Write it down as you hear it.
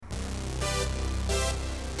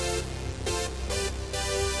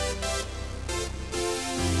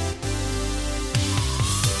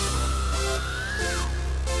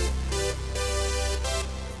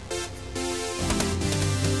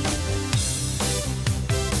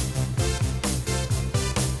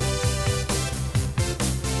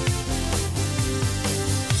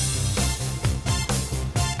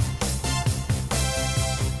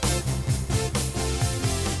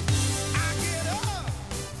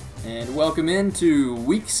And welcome into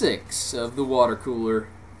week 6 of the Water Cooler.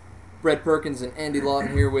 Brett Perkins and Andy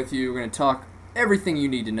Lawton here with you. We're going to talk everything you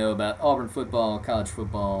need to know about Auburn football, college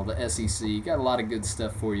football, the SEC. Got a lot of good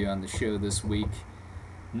stuff for you on the show this week.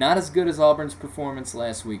 Not as good as Auburn's performance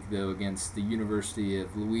last week, though, against the University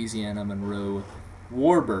of Louisiana Monroe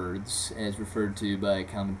Warbirds, as referred to by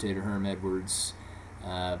commentator Herm Edwards.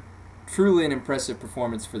 Truly an impressive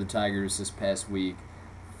performance for the Tigers this past week.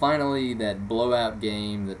 Finally, that blowout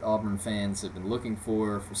game that Auburn fans have been looking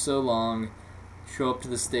for so long. Show up to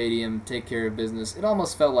the stadium, take care of business. It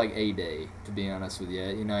almost felt like A-Day, to be honest with you.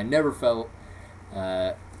 I never felt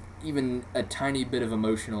even a tiny bit of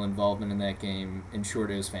emotional involvement in that game. In short,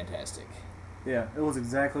 it was fantastic. Yeah, it was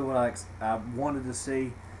exactly what I wanted to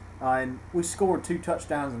see. And we scored 2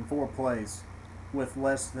 touchdowns in 4 plays with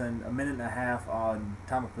less than a minute and a half on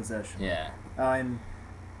time of possession. Yeah.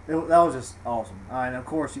 That was just awesome. And of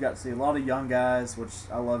course, you got to see a lot of young guys, which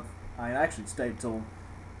I love. I actually stayed till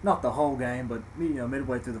not the whole game, but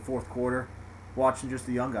midway through the fourth quarter, watching just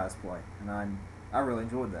the young guys play, and I really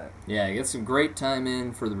enjoyed that. Yeah, you get some great time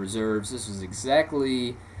in for the reserves. This was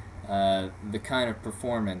exactly the kind of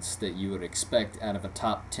performance that you would expect out of a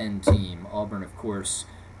top 10 team. Auburn, of course,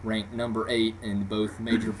 ranked number 8 in both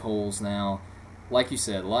major polls now. Like you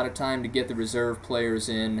said, a lot of time to get the reserve players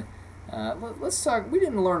in. Let's talk. We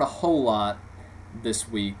didn't learn a whole lot this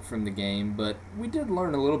week from the game, but we did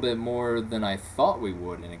learn a little bit more than I thought we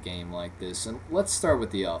would in a game like this. And let's start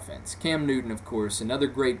with the offense. Cam Newton, of course, another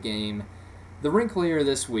great game. The wrinkle here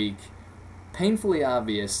this week, painfully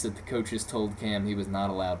obvious that the coaches told Cam he was not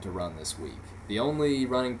allowed to run this week. The only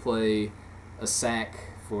running play, a sack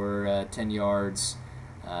for 10 yards.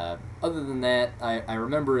 Other than that, I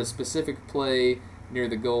remember a specific play near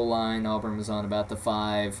the goal line. Auburn was on about the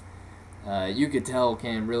 5. You could tell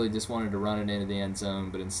Cam really just wanted to run it into the end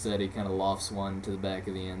zone, but instead he kind of lofts one to the back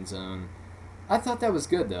of the end zone. I thought that was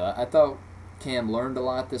good, though. I thought Cam learned a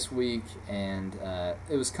lot this week, and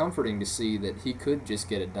it was comforting to see that he could just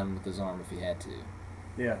get it done with his arm if he had to.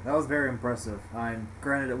 Yeah, that was very impressive.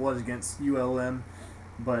 Granted, it was against ULM,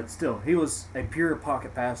 but still, he was a pure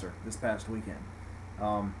pocket passer this past weekend.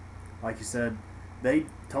 Like you said, they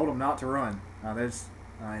told him not to run.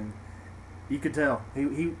 You could tell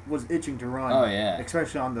he was itching to run. Oh yeah,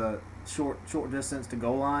 especially on the short distance to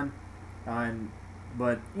goal line,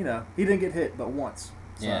 but he didn't get hit but once.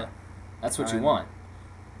 So, yeah, that's what you want.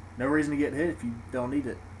 No reason to get hit if you don't need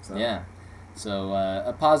it. So. Yeah, so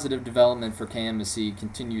a positive development for Cam as he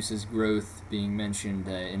continues his growth, being mentioned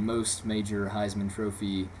in most major Heisman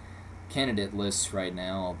Trophy candidate lists right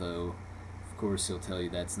now. Although, of course, he'll tell you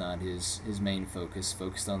that's not his main focus.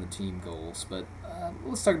 Focused on the team goals, but.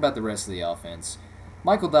 Let's talk about the rest of the offense.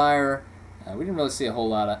 Michael Dyer, we didn't really see a whole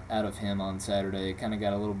lot out of him on Saturday. Kind of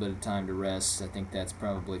got a little bit of time to rest. I think that's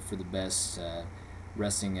probably for the best,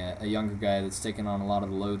 resting a younger guy that's taken on a lot of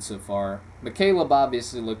the load so far. McCaleb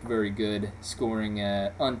obviously looked very good, scoring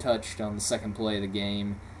untouched on the second play of the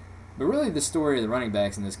game. But really the story of the running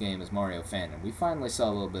backs in this game is Mario Fannin. We finally saw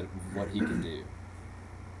a little bit of what he can do.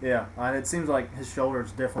 Yeah, it seems like his shoulder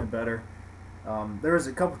is definitely better. There was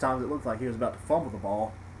a couple times it looked like he was about to fumble the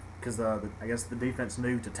ball because I guess the defense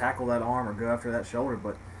knew to tackle that arm or go after that shoulder,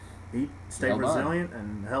 but he stayed resilient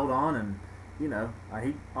and held on, and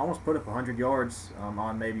he almost put up 100 yards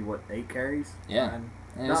on maybe 8 carries. Yeah,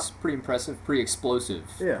 and it's pretty impressive, pretty explosive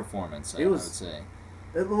performance. I would say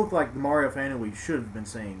it looked like the Mario Fannin we should have been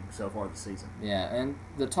seeing so far this season. Yeah, and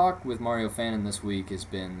the talk with Mario Fannin this week has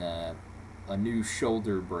been. A new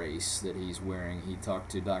shoulder brace that he's wearing. He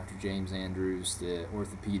talked to Dr. James Andrews, the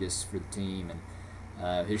orthopedist for the team,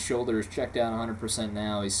 and his shoulder is checked out 100%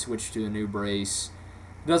 now. He's switched to a new brace.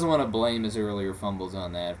 He doesn't want to blame his earlier fumbles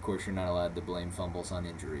on that. Of course, you're not allowed to blame fumbles on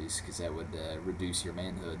injuries because that would reduce your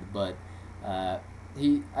manhood. But I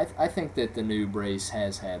think that the new brace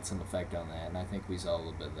has had some effect on that, and I think we saw a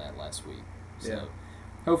little bit of that last week. So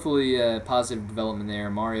hopefully positive development there.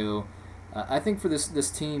 Mario... I think for this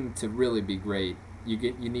team to really be great, you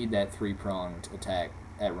need that 3-pronged attack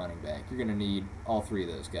at running back. You're going to need all 3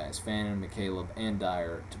 of those guys, Fannin, McCaleb, and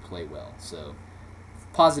Dyer, to play well. So,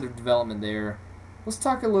 positive development there. Let's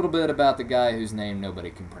talk a little bit about the guy whose name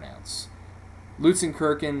nobody can pronounce.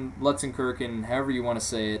 Lutzenkirchen, however you want to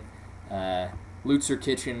say it. Lutzer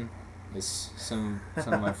Kitchen, as some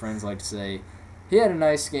of my friends like to say. He had a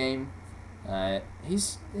nice game.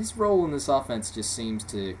 His role in this offense just seems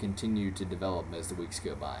to continue to develop as the weeks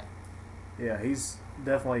go by. Yeah, he's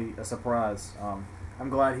definitely a surprise. I'm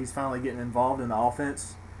glad he's finally getting involved in the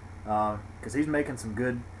offense because he's making some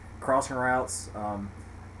good crossing routes.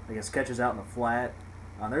 Catches out in the flat.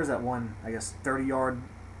 There's that one, 30-yard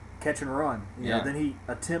catch and run. You know, then he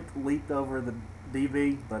leaped over the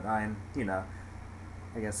DB, but I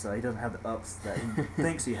guess he doesn't have the ups that he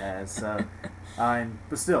thinks he has. So,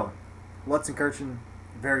 but still, Lutzenkirchen,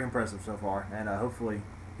 very impressive so far, and hopefully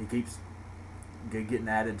he keeps getting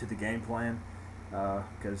added to the game plan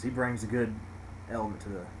because he brings a good element to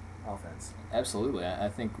the offense. Absolutely. I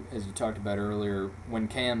think, as you talked about earlier, when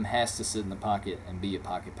Cam has to sit in the pocket and be a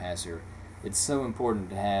pocket passer, it's so important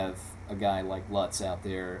to have a guy like Lutz out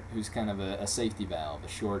there who's kind of a safety valve, a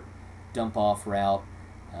short dump-off route.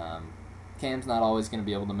 Cam's not always going to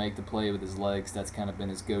be able to make the play with his legs. That's kind of been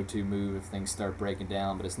his go-to move if things start breaking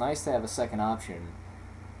down. But it's nice to have a second option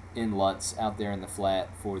in Lutz out there in the flat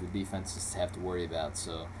for the defenses to have to worry about.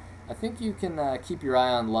 So I think you can keep your eye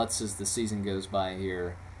on Lutz as the season goes by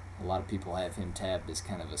here. A lot of people have him tabbed as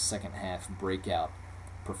kind of a second-half breakout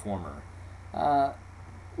performer.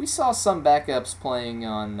 We saw some backups playing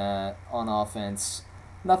on offense.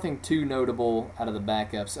 Nothing too notable out of the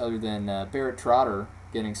backups other than Barrett Trotter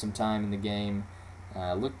getting some time in the game.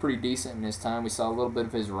 Looked pretty decent in his time. We saw a little bit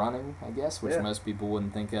of his running, I guess, which most people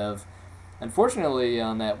wouldn't think of. Unfortunately,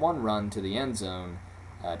 on that one run to the end zone,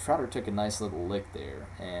 Trotter took a nice little lick there,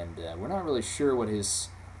 and we're not really sure what his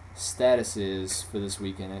status is for this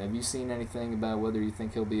weekend. Have you seen anything about whether you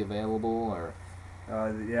think he'll be available or?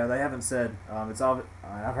 Yeah, they haven't said.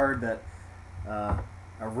 I've heard that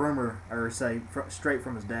a rumor, or straight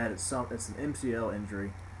from his dad, it's an MCL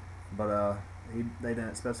injury, but they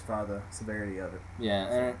didn't specify the severity of it. Yeah,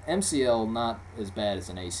 and an MCL not as bad as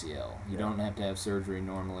an ACL. You don't have to have surgery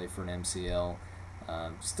normally for an MCL.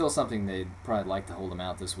 Still something they'd probably like to hold him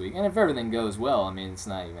out this week. And if everything goes well, I mean, it's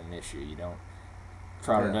not even an issue.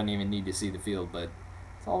 Trotter doesn't even need to see the field, but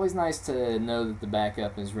it's always nice to know that the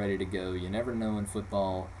backup is ready to go. You never know in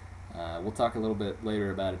football. We'll talk a little bit later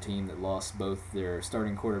about a team that lost both their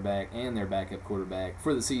starting quarterback and their backup quarterback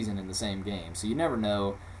for the season in the same game. So you never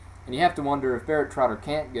know. And you have to wonder, if Barrett Trotter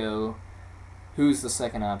can't go, who's the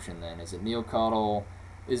second option then? Is it Neil Caudill?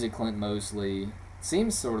 Is it Clint Mosley?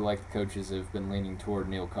 Seems sort of like the coaches have been leaning toward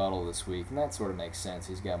Neil Caudill this week, and that sort of makes sense.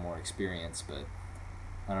 He's got more experience, but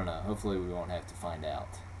I don't know. Hopefully we won't have to find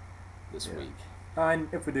out this week. And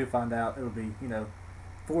if we do find out, it'll be,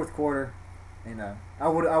 fourth quarter. I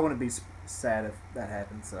wouldn't be sad if that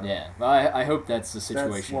happens. So. Yeah, well, I hope that's the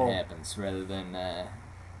situation that happens rather than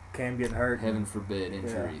Cam getting hurt. Heaven forbid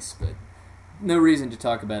injuries. Yeah. But no reason to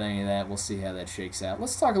talk about any of that. We'll see how that shakes out.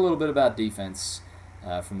 Let's talk a little bit about defense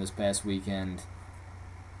from this past weekend.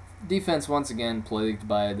 Defense, once again, plagued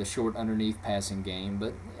by the short underneath passing game,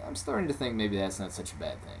 but I'm starting to think maybe that's not such a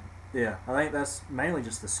bad thing. Yeah, I think that's mainly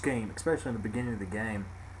just the scheme, especially in the beginning of the game,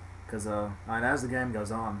 because as the game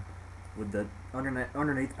goes on, with the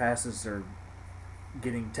underneath passes are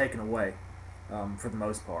getting taken away for the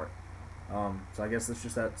most part. So I guess it's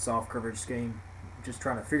just that soft coverage scheme, just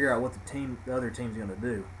trying to figure out what the other team's going to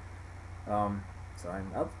do. So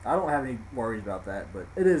I don't have any worries about that, but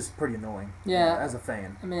it is pretty annoying. Yeah, as a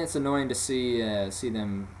fan. I mean, it's annoying to see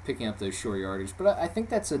them picking up those short yardage, but I think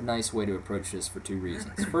that's a nice way to approach this for two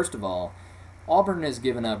reasons. First of all, Auburn has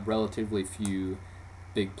given up relatively few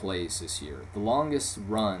big plays this year. The longest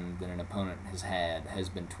run that an opponent has had has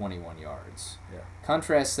been 21 yards. Yeah.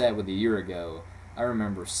 Contrast that with a year ago. I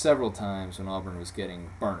remember several times when Auburn was getting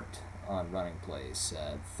burnt on running plays,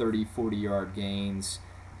 30, 40-yard gains.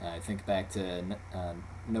 I think back to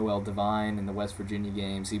Noel Devine in the West Virginia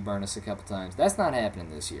games. He burned us a couple times. That's not happening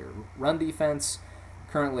this year. Run defense,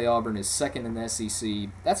 currently Auburn is second in the SEC.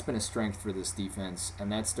 That's been a strength for this defense,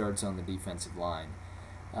 and that starts on the defensive line.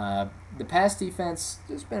 The pass defense,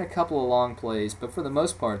 there's been a couple of long plays, but for the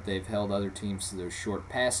most part they've held other teams to those short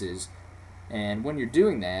passes. And when you're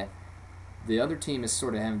doing that, the other team is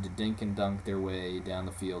sort of having to dink and dunk their way down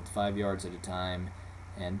the field 5 yards at a time.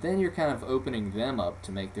 And then you're kind of opening them up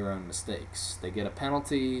to make their own mistakes. They get a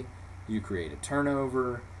penalty, you create a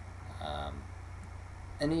turnover.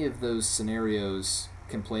 Any of those scenarios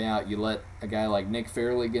can play out. You let a guy like Nick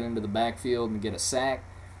Fairley get into the backfield and get a sack.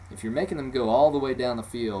 If you're making them go all the way down the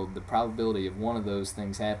field, the probability of one of those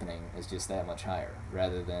things happening is just that much higher.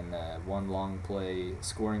 Rather than one long play,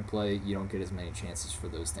 scoring play, you don't get as many chances for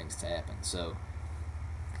those things to happen. So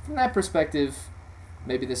from that perspective,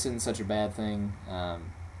 maybe this isn't such a bad thing.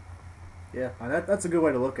 That's a good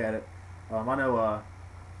way to look at it. I know,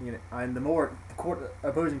 and the more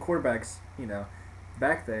opposing quarterbacks,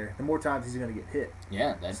 back there, the more times he's going to get hit.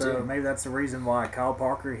 Yeah, that's it. So maybe that's the reason why Kyle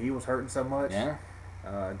Parker, he was hurting so much. Yeah.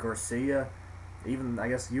 Garcia, even I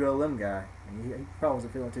guess ULM guy, he probably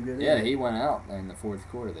wasn't feeling too good. Yeah, he went out in the fourth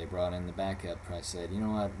quarter. They brought in the backup. Probably said, you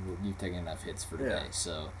know what, you've taken enough hits for today.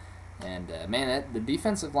 So And, man, the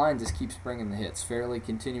defensive line just keeps bringing the hits. Fairley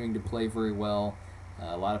continuing to play very well.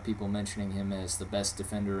 A lot of people mentioning him as the best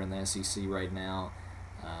defender in the SEC right now.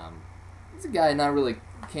 He's a guy not really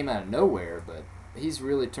came out of nowhere, but he's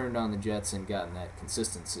really turned on the Jets and gotten that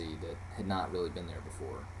consistency that had not really been there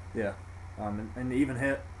before. Yeah, and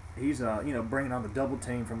even he's bringing on the double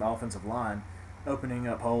team from the offensive line, opening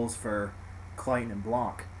up holes for Clayton and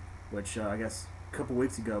Blanc, which I guess a couple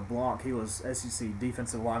weeks ago, Blanc, he was SEC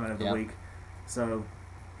Defensive Lineman of the Week. So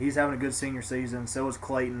he's having a good senior season. So is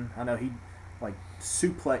Clayton. I know he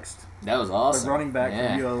suplexed that was awesome. the running back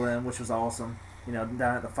from ULM, which was awesome. Down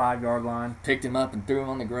at the 5-yard line. Picked him up and threw him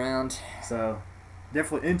on the ground. So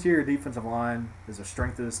definitely interior defensive line is a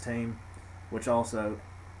strength of this team, which also,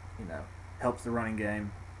 helps the running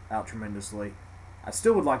game out tremendously. I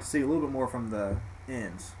still would like to see a little bit more from the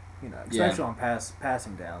ends, especially on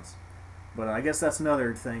passing downs. But I guess that's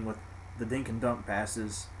another thing with the dink and dunk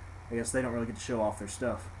passes. I guess they don't really get to show off their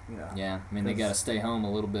stuff, Yeah, I mean, they got to stay home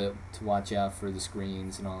a little bit to watch out for the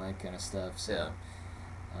screens and all that kind of stuff. So,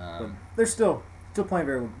 but they're still playing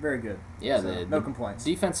very, very good. Yeah, so no complaints.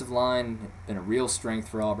 Defensive line been a real strength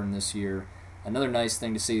for Auburn this year. Another nice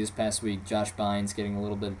thing to see this past week, Josh Bynes getting a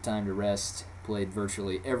little bit of time to rest. Played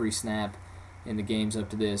virtually every snap in the games up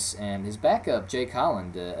to this, and his backup, Jake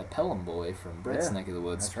Holland, a Pelham boy from Brett's neck of the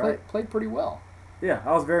woods, played pretty well. Yeah,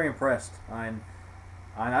 I was very impressed.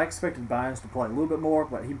 I expected Bynes to play a little bit more,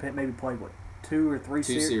 but he maybe played, 2 or 3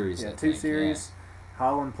 series? 2 series, Yeah, 2 series. Yeah.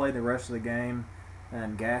 Holland played the rest of the game,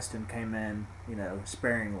 and Gaston came in,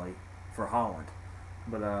 sparingly for Holland.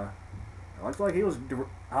 But it looked like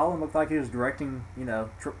Holland looked like he was directing,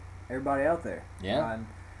 everybody out there. Yeah.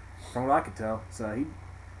 From what I could tell. So he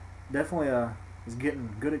definitely is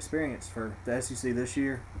getting good experience for the SEC this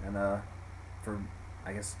year and for,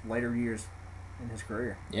 I guess, later years in his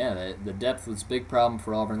career. Yeah, the depth was a big problem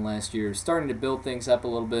for Auburn last year. Starting to build things up a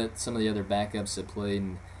little bit. Some of the other backups that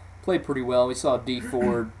played pretty well. We saw D.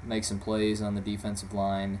 Ford make some plays on the defensive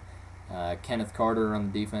line. Kenneth Carter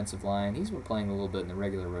on the defensive line. He's been playing a little bit in the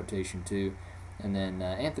regular rotation too. And then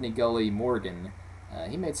Anthony Gully Morgan,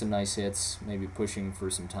 he made some nice hits, maybe pushing for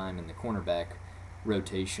some time in the cornerback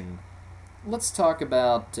rotation. Let's talk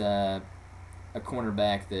about a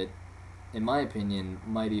cornerback that, in my opinion,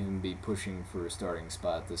 might even be pushing for a starting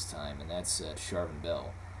spot this time, and that's Sharvin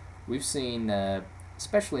Bell. We've seen,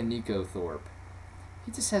 especially Nico Thorpe,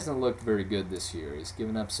 he just hasn't looked very good this year. He's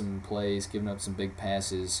given up some plays, given up some big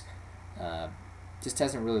passes, just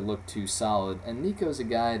hasn't really looked too solid. And Nico's a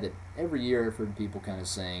guy that every year I've heard people kind of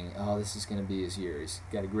saying, oh, this is going to be his year. He's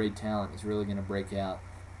got a great talent. He's really going to break out.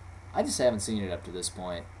 I just haven't seen it up to this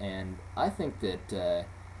point, and I think that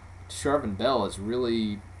Sharvin Bell has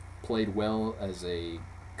really played well as a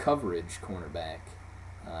coverage cornerback.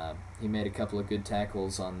 He made a couple of good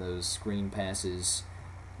tackles on those screen passes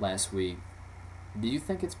last week. Do you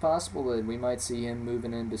think it's possible that we might see him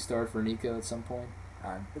moving in to start for Nico at some point?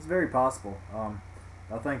 It's very possible.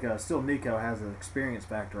 I think still Nico has an experience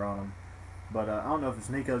factor on him, but I don't know if it's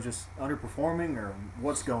Nico just underperforming or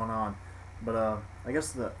what's going on. But I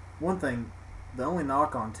guess the only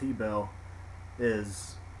knock on T-Bell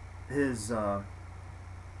is his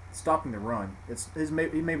stopping the run.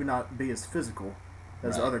 He maybe not be as physical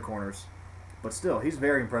as the other corners, but still he's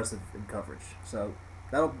very impressive in coverage. So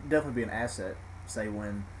that'll definitely be an asset, say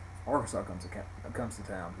when Arkansas comes to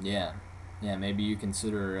town. Yeah, maybe you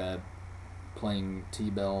consider playing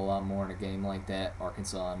T-Bell a lot more in a game like that.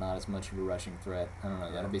 Arkansas not as much of a rushing threat. I don't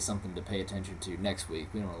know. That'll be something to pay attention to next week.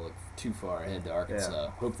 We don't want to look too far ahead to Arkansas.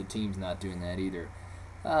 Yeah. Hope the team's not doing that either.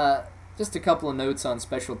 Just a couple of notes on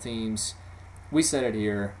special teams. We said it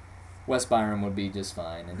here. Wes Byram would be just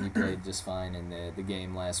fine, and he played just fine in the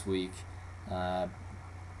game last week.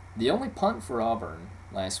 The only punt for Auburn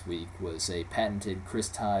last week was a patented Chris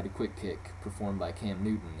Todd quick kick performed by Cam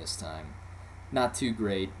Newton this time. Not too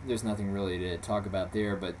great. There's nothing really to talk about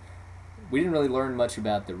there, but we didn't really learn much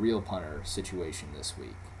about the real punter situation this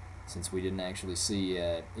week, since we didn't actually see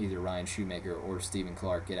either Ryan Shoemaker or Stephen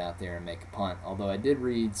Clark get out there and make a punt. Although I did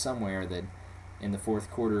read somewhere that in the fourth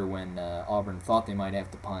quarter when Auburn thought they might have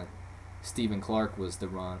to punt, Stephen Clark was the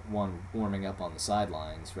one warming up on the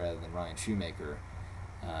sidelines rather than Ryan Shoemaker.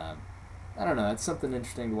 I don't know. That's something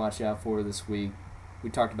interesting to watch out for this week. We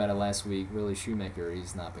talked about it last week. Really, Shoemaker,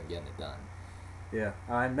 he's not been getting it done. Yeah,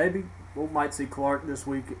 and maybe we might see Clark this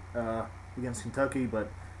week against Kentucky,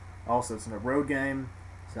 but also it's in a road game,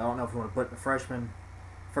 so I don't know if we want to put the freshman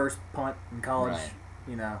first punt in college,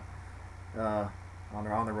 on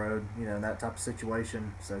the road, in that type of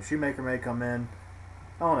situation. So Shoemaker may come in.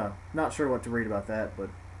 I don't know. Not sure what to read about that, but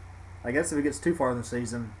I guess if it gets too far in the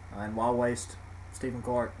season, and why waste Stephen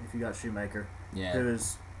Clark, if you got Shoemaker, who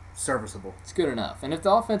is serviceable. It's good enough. And if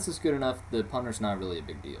the offense is good enough, the punter's not really a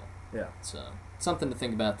big deal. Yeah. So, something to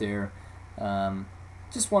think about there.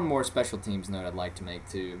 Just one more special teams note I'd like to make,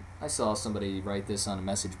 too. I saw somebody write this on a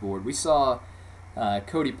message board. We saw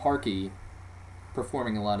Cody Parkey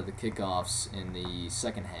performing a lot of the kickoffs in the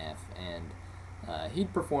second half, and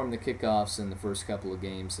he'd performed the kickoffs in the first couple of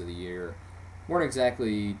games of the year. Weren't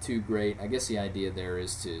exactly too great. I guess the idea there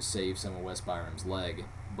is to save some of Wes Byram's leg,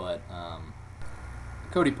 but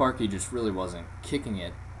Cody Parkey just really wasn't kicking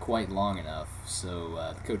it quite long enough,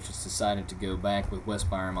 so the coaches decided to go back with Wes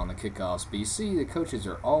Byram on the kickoffs. But you see, the coaches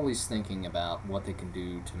are always thinking about what they can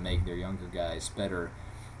do to make their younger guys better.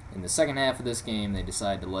 In the second half of this game, they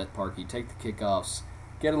decided to let Parkey take the kickoffs,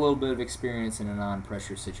 get a little bit of experience in a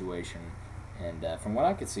non-pressure situation, and from what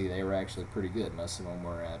I could see, they were actually pretty good. Most of them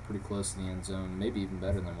were pretty close to the end zone, maybe even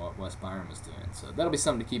better than what Wes Byram was doing. So that'll be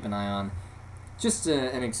something to keep an eye on. Just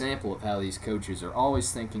an example of how these coaches are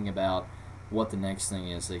always thinking about what the next thing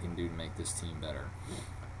is they can do to make this team better.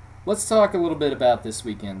 Let's talk a little bit about this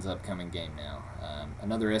weekend's upcoming game now.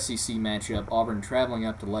 Another SEC matchup, Auburn traveling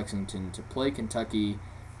up to Lexington to play Kentucky.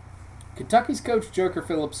 Kentucky's coach, Joker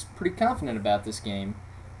Phillips, pretty confident about this game.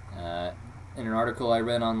 In an article I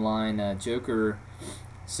read online, Joker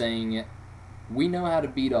saying, "We know how to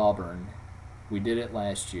beat Auburn. We did it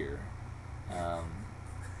last year."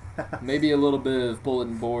 Maybe a little bit of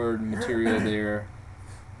bulletin board material there.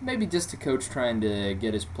 Maybe just a coach trying to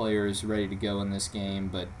get his players ready to go in this game,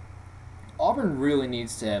 but Auburn really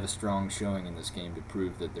needs to have a strong showing in this game to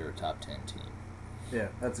prove that they're a top 10 team. Yeah,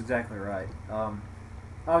 that's exactly right.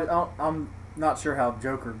 I'm not sure how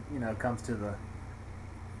Joker, comes to the.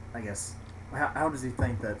 I guess how does he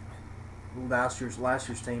think that last year's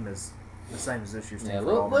team is the same as this year's team? Yeah, a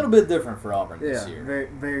little bit different for Auburn this year. Very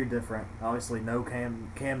very different. Obviously, no Cam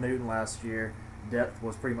Newton last year. Depth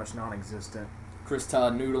was pretty much non-existent. Chris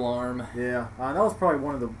Todd noodle arm. Yeah, that was probably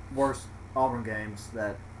one of the worst Auburn games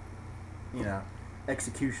that,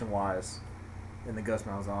 execution-wise, in the Gus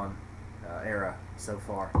Malzahn era so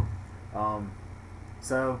far.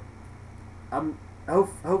 So,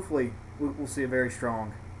 hopefully we'll see a very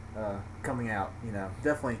strong coming out.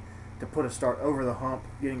 Definitely to put a start over the hump,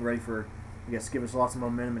 getting ready for, give us lots of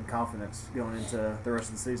momentum and confidence going into the rest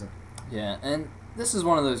of the season. Yeah, and this is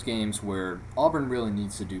one of those games where Auburn really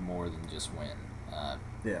needs to do more than just win.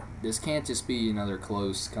 This can't just be another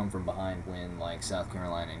close, come-from-behind win like South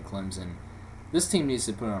Carolina and Clemson. This team needs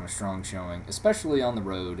to put on a strong showing, especially on the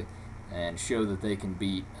road, and show that they can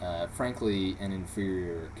beat, frankly, an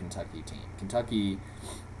inferior Kentucky team. Kentucky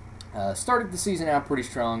started the season out pretty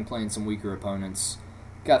strong, playing some weaker opponents.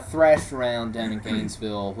 Got thrashed around down in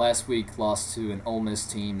Gainesville. Last week lost to an Ole Miss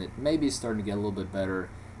team that maybe is starting to get a little bit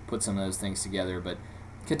better, put some of those things together. But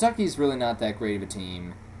Kentucky's really not that great of a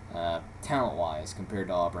team, talent-wise, compared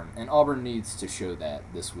to Auburn. And Auburn needs to show that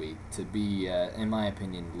this week to be, in my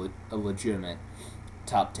opinion, a legitimate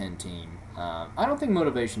top 10 team. I don't think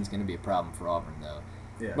motivation is going to be a problem for Auburn, though.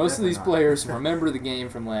 Yeah, most of these players remember the game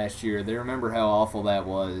from last year. They remember how awful that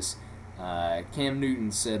was. Cam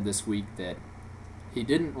Newton said this week that he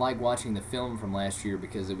didn't like watching the film from last year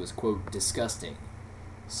because it was, quote, disgusting.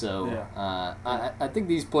 So I think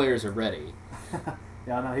these players are ready.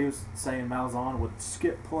 Yeah, I know he was saying Malzahn would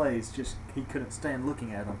skip plays, just he couldn't stand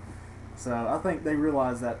looking at them. So I think they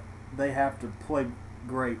realize that they have to play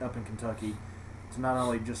great up in Kentucky to not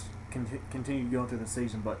only just continue going through the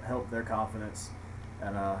season, but help their confidence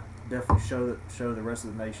and definitely show the rest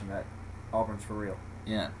of the nation that Auburn's for real.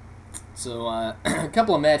 Yeah. So a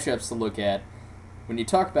couple of matchups to look at. When you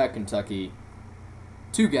talk about Kentucky,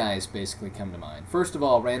 two guys basically come to mind. First of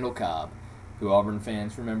all, Randall Cobb, who Auburn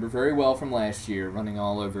fans remember very well from last year, running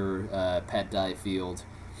all over Pat Dye Field.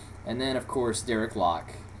 And then, of course, Derek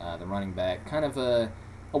Locke, the running back. Kind of a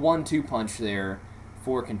 1-2 punch there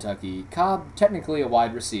for Kentucky. Cobb, technically a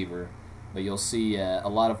wide receiver, but you'll see a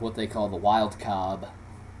lot of what they call the wild Cobb,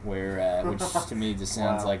 which to me just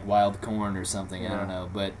sounds like wild corn or something. Yeah. I don't know.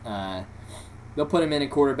 But they'll put him in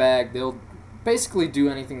at quarterback. They'll basically do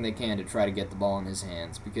anything they can to try to get the ball in his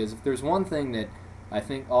hands, because if there's one thing that I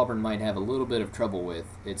think Auburn might have a little bit of trouble with,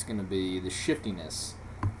 it's going to be the shiftiness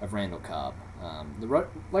of Randall Cobb.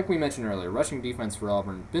 Like we mentioned earlier, rushing defense for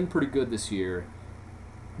Auburn been pretty good this year,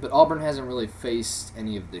 but Auburn hasn't really faced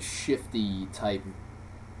any of the shifty type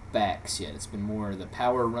backs yet. It's been more the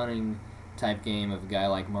power running type game of a guy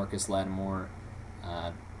like Marcus Lattimore.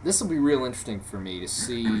 This will be real interesting for me to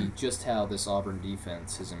see just how this Auburn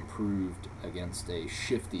defense has improved against a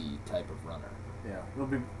shifty type of runner. Yeah, it'll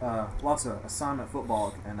be lots of assignment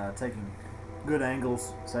football and taking good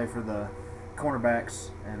angles, say for the cornerbacks,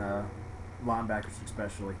 and linebackers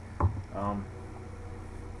especially.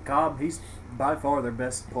 Cobb, he's by far their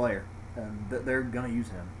best player, and they're going to use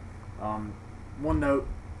him. One note,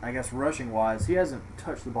 I guess, rushing-wise, he hasn't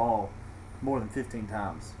touched the ball more than 15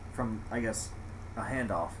 times from, I guess, a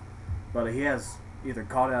handoff. But he has either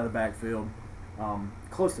caught it out of the backfield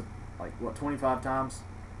close to, 25 times?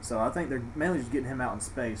 So I think they're mainly just getting him out in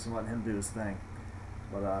space and letting him do his thing.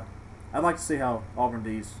 But I'd like to see how Auburn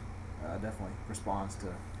D's definitely responds to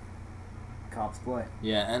Cobb's play.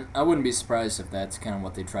 Yeah, and I wouldn't be surprised if that's kind of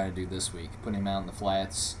what they try to do this week. Put him out in the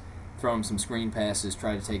flats, throw him some screen passes,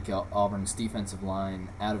 try to take Auburn's defensive line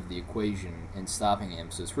out of the equation and stopping him.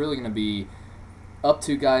 So it's really going to be up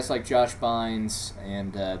to guys like Josh Bynes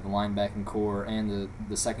and the linebacking core and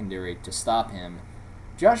the secondary to stop him.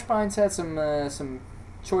 Josh Bynes had some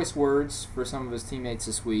choice words for some of his teammates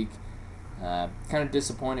this week. Kind of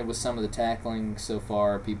disappointed with some of the tackling so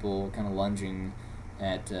far, people kind of lunging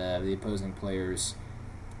at the opposing players.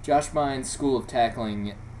 Josh Bynes' school of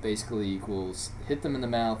tackling basically equals hit them in the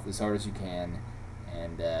mouth as hard as you can,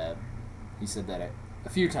 and he said that a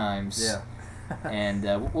few times. Yeah.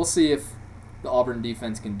 And we'll see if the Auburn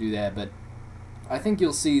defense can do that, but I think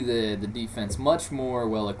you'll see the defense much more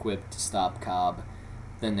well-equipped to stop Cobb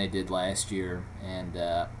than they did last year, and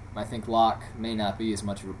I think Locke may not be as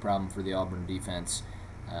much of a problem for the Auburn defense.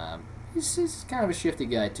 He's kind of a shifty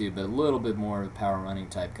guy too, but a little bit more of a power running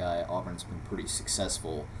type guy. Auburn's been pretty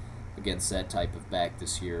successful against that type of back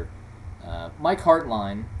this year. Mike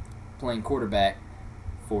Hartline, playing quarterback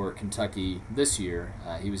for Kentucky this year.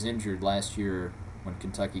 He was injured last year when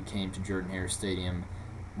Kentucky came to Jordan-Hare Stadium.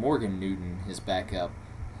 Morgan Newton, his backup,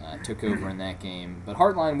 took over in that game. But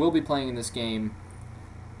Hartline will be playing in this game.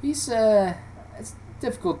 It's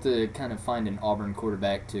difficult to kind of find an Auburn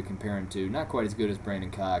quarterback to compare him to. Not quite as good as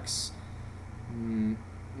Brandon Cox.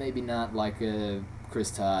 Maybe not like Chris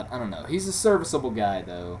Todd. I don't know. He's a serviceable guy,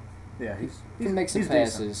 though. Yeah, he can make some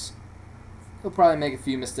passes. Decent. He'll probably make a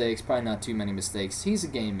few mistakes, probably not too many mistakes. He's a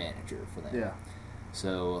game manager for them. Yeah.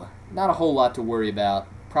 So not a whole lot to worry about,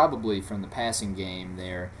 probably from the passing game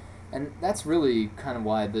there. And that's really kind of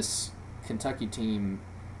why this Kentucky team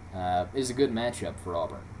is a good matchup for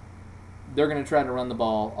Auburn. They're going to try to run the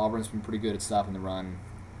ball. Auburn's been pretty good at stopping the run.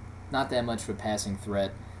 Not that much of a passing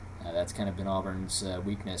threat. That's kind of been Auburn's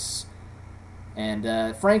weakness.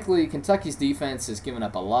 And frankly, Kentucky's defense has given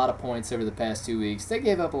up a lot of points over the past 2 weeks. They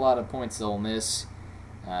gave up a lot of points to Ole Miss.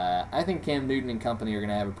 I think Cam Newton and company are going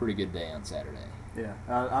to have a pretty good day on Saturday. Yeah,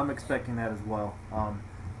 I'm expecting that as well.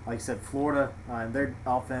 Like I said, Florida, their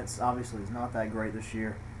offense obviously is not that great this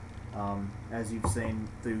year, as you've seen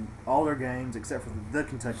through all their games except for the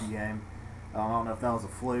Kentucky game. I don't know if that was a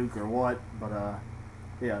fluke or what, but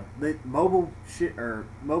yeah, the mobile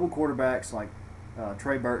quarterbacks like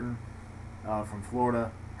Trey Burton from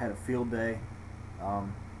Florida had a field day.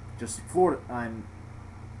 Just Florida, and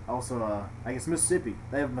also I guess Mississippi.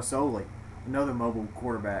 They have Masoli, another mobile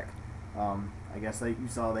quarterback. I guess they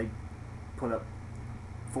put up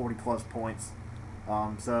 40+ points.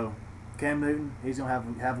 So Cam Newton, he's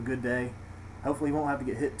gonna have a good day. Hopefully he won't have to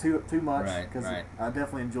get hit too much, because I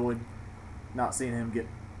definitely enjoyed not seeing him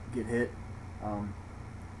get hit.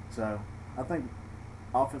 So I think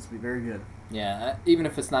offense will be very good. Yeah, even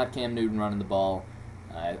if it's not Cam Newton running the ball,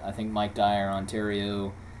 I think Mike Dyer,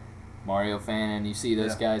 Ontario, Mario Fannin, you see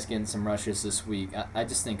those guys getting some rushes this week. I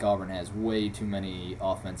just think Auburn has way too many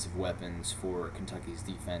offensive weapons for Kentucky's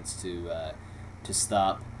defense to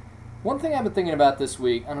stop. One thing I've been thinking about this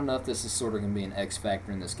week, I don't know if this is sort of going to be an X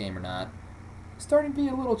factor in this game or not, it's starting to be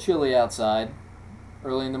a little chilly outside.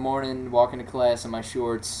 Early in the morning, walking to class in my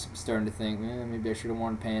shorts, I'm starting to think, maybe I should have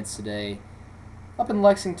worn pants today. Up in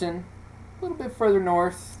Lexington, a little bit further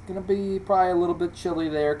north, going to be probably a little bit chilly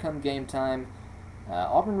there come game time.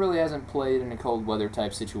 Auburn really hasn't played in a cold weather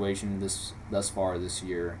type situation thus far this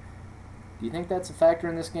year. Do you think that's a factor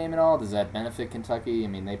in this game at all? Does that benefit Kentucky? I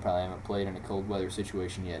mean, they probably haven't played in a cold weather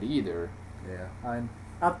situation yet either. Yeah,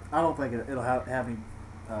 I don't think it'll have any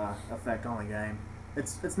effect on the game.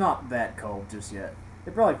 It's not that cold just yet.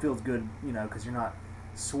 It probably feels good, because you're not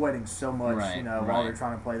sweating so much, while you're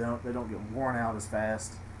trying to play. They don't get worn out as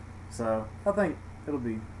fast. So I think it'll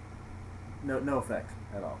be no effect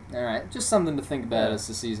at all. All right, just something to think about as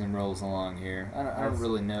the season rolls along here. I don't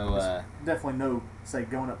really know. Definitely no, say,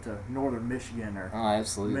 going up to northern Michigan or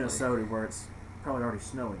Minnesota where it's probably already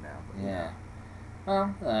snowing now. But, yeah.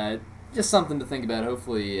 Well, just something to think about.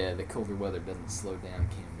 Hopefully the colder weather doesn't slow down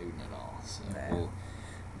Cam Newton at all. So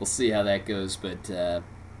we'll see how that goes. But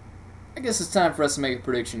I guess it's time for us to make a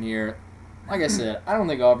prediction here. Like I said, I don't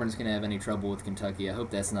think Auburn's going to have any trouble with Kentucky. I hope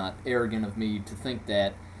that's not arrogant of me to think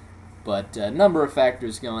that. But a number of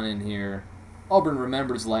factors going in here. Auburn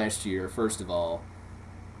remembers last year, first of all.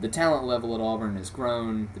 The talent level at Auburn has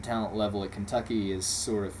grown. The talent level at Kentucky has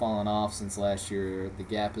sort of fallen off since last year. The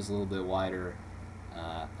gap is a little bit wider.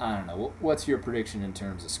 I don't know. What's your prediction in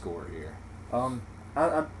terms of score here? I'm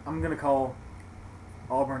going to call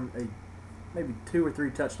Auburn a maybe 2 or 3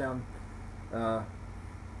 touchdown over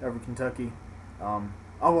Kentucky.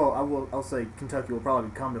 I'll say Kentucky will probably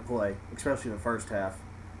come to play, especially in the first half,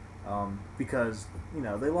 because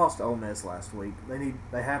they lost to Ole Miss last week.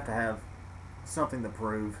 They have to have something to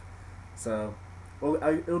prove. So,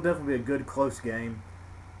 it'll definitely be a good close game.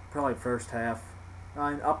 Probably first half.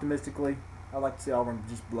 Optimistically, I'd like to see Auburn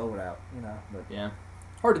just blow it out. But yeah,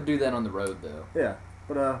 hard to do that on the road though. Yeah,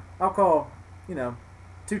 but I'll call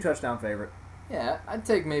 2 touchdown favorite. Yeah, I'd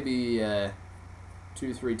take maybe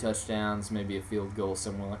 2, 3 touchdowns, maybe a field goal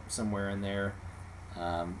somewhere in there.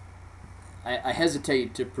 I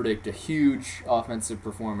hesitate to predict a huge offensive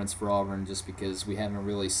performance for Auburn just because we haven't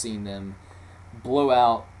really seen them blow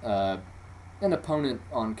out an opponent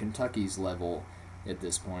on Kentucky's level at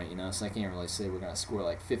this point, so I can't really say we're going to score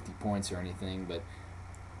like 50 points or anything, but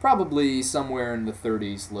probably somewhere in the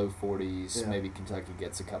 30s, low 40s, Yeah. Maybe Kentucky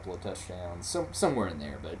gets a couple of touchdowns, somewhere in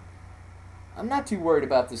there, but I'm not too worried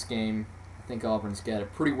about this game. I think Auburn's got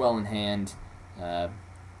it pretty well in hand.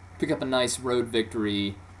 Pick up a nice road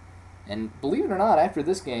victory, and believe it or not, after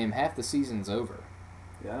this game, half the season's over.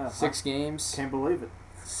 Yeah, 6 games. Can't believe it.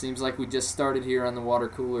 Seems like we just started here on the water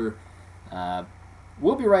cooler.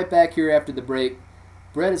 We'll be right back here after the break.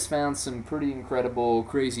 Brett has found some pretty incredible,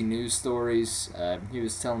 crazy news stories. He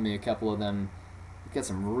was telling me a couple of them. We've got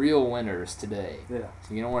some real winners today. Yeah.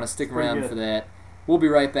 So you don't want to stick It's pretty around good. for that. We'll be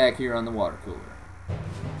right back here on the water cooler.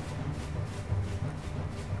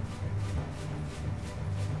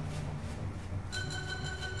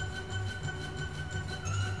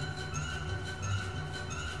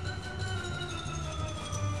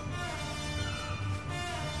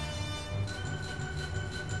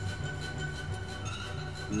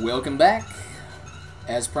 Welcome back.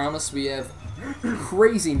 As promised, we have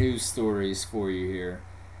crazy news stories for you here.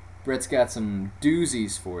 Brett's got some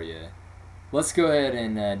doozies for you. Let's go ahead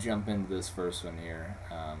and jump into this first one here.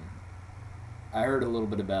 I heard a little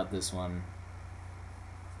bit about this one.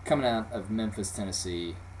 Coming out of Memphis,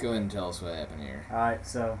 Tennessee. Go ahead and tell us what happened here. All right,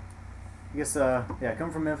 so I guess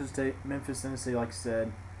coming from Memphis, Tennessee, like I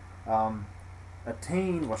said, a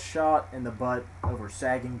teen was shot in the butt over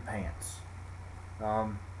sagging pants.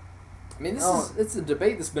 I mean, it's a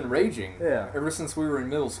debate that's been raging Yeah. ever since we were in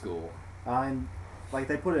middle school. And like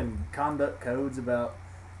they put in conduct codes about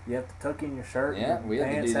you have to tuck in your shirt. Yeah, and we your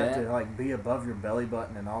had to pants do have that. to like be above your belly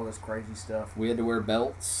button and all this crazy stuff. We had to wear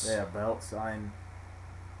belts. Yeah, belts.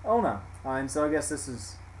 No. So I guess this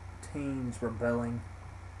is teens rebelling.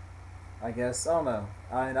 I guess I don't know.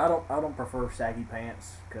 I don't prefer saggy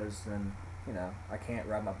pants because then I can't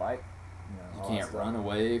ride my bike. You all that can't stuff. run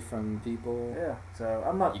away from people. Yeah, so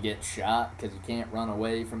I'm not. You get shot because you can't run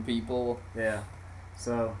away from people. Yeah,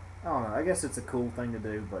 so I don't know. I guess it's a cool thing to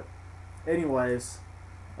do, but anyways,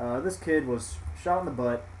 this kid was shot in the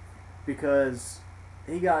butt because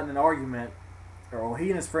he got in an argument, or he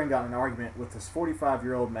and his friend got in an argument with this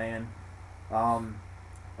 45-year-old man, and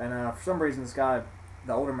for some reason this guy,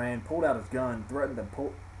 the older man, pulled out his gun, threatened the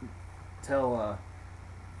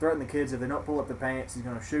kids if they don't pull up their pants, he's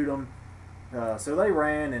gonna shoot them. So they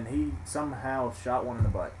ran, and he somehow shot one in the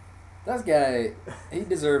butt. That guy, he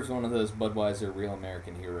deserves one of those Budweiser Real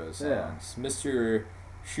American Hero songs. Yeah. Mr.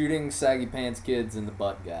 Shooting Saggy Pants Kids in the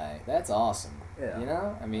Butt guy. That's awesome.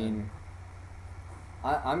 Yeah. I mean,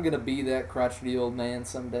 I'm going to be that crotchety old man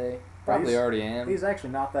someday. Probably already am. He's actually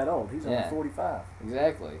not that old. He's only Yeah. 45.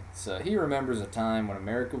 Exactly. So he remembers a time when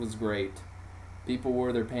America was great. People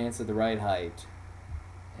wore their pants at the right height.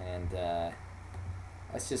 And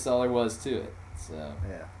that's just all there was to it. So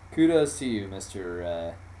Yeah. kudos to you,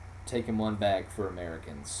 Mr. Taking one back for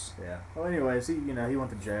Americans. Yeah. Well, anyways, he went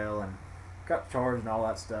to jail and got charged and all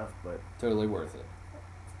that stuff, but Totally worth it.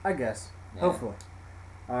 I guess. Yeah. Hopefully.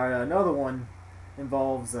 All right, another one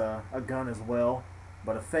involves a gun as well,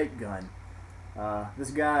 but a fake gun.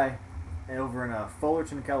 This guy over in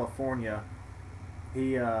Fullerton, California,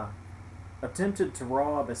 he attempted to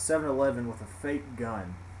rob a 7-Eleven with a fake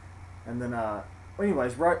gun, and then,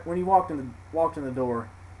 anyways, right when he walked in the door,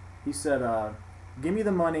 he said, "Give me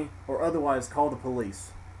the money, or otherwise call the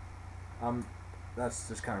police." That's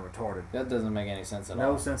just kind of retarded. That doesn't make any sense at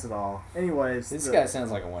No all. sense at all. Anyways, This guy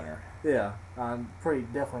sounds like a winner. yeah, I'm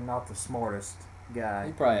definitely not the smartest He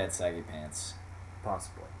guy probably had saggy pants.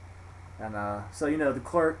 possibly. And so the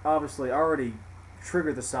clerk obviously already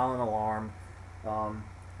triggered the silent alarm,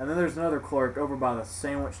 and And then there's another clerk over by the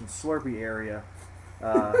sandwich and Slurpee area,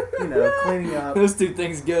 cleaning up. Those two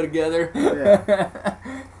things go together. Yeah.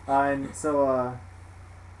 And so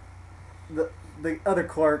the other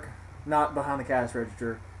clerk, not behind the cash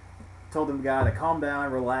register, told the guy to calm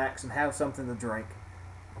down, relax, and have something to drink.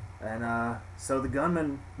 And so the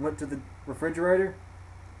gunman went to the refrigerator,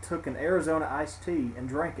 took an Arizona iced tea, and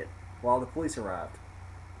drank it while the police arrived.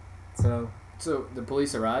 So the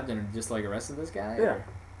police arrived and just like arrested this guy? Yeah. Or?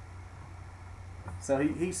 So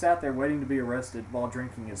he sat there waiting to be arrested while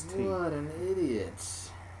drinking his tea. What an idiot.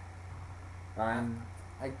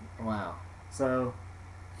 Wow. So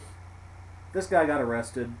this guy got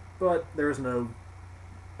arrested, but there's no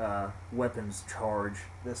weapons charge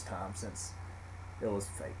this time since it was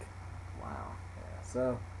fake. Wow. Yeah,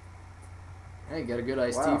 so Hey, got a good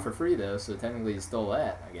iced tea for free though, so technically he stole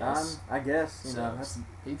that, I guess. I guess So, that's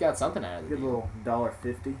he got something out of a it. good little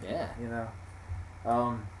 $1.50. Yeah.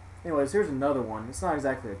 Anyways, here's another one. It's not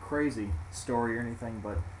exactly a crazy story or anything,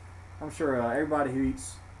 but I'm sure everybody who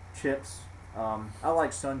eats chips. I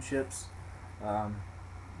like Sun Chips.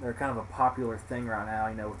 They're kind of a popular thing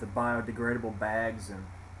right now, with the biodegradable bags, and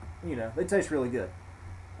they taste really good.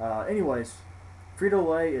 Anyways,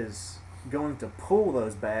 Frito-Lay is going to pull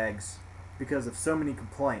those bags because of so many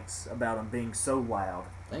complaints about them being so loud.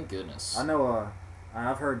 Thank goodness. I know.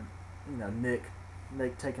 I've heard, Nick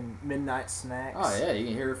taking midnight snacks. Oh yeah, you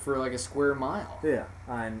can hear it for like a square mile. Yeah,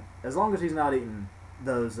 and as long as he's not eating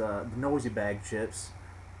those the noisy bag chips,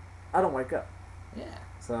 I don't wake up. Yeah.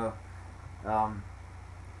 So,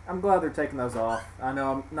 I'm glad they're taking those off. I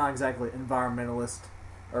know I'm not exactly environmentalist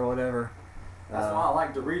or whatever. That's why I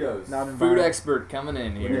like Doritos. Not Food expert coming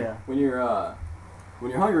in here. Yeah. When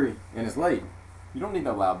you're hungry and it's late, you don't need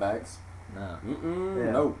no loud bags. No.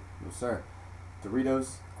 Yeah. No, sir.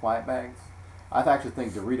 Doritos, quiet bags. I actually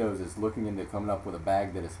think Doritos is looking into coming up with a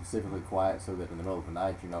bag that is specifically quiet so that in the middle of the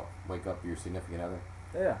night you don't wake up your significant other.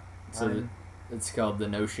 Yeah. So it's called the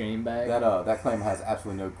no shame bag. That claim has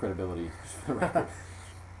absolutely no credibility.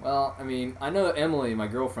 Well, I mean, I know Emily, my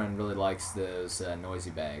girlfriend, really likes those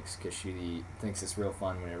noisy bags because she thinks it's real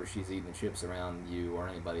fun whenever she's eating the chips around you or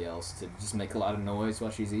anybody else to just make a lot of noise while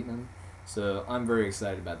she's eating them. So I'm very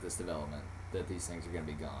excited about this development, that these things are going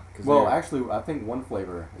to be gone. Well, actually, I think one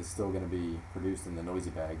flavor is still going to be produced in the noisy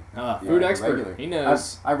bag. Food expert. Regular. He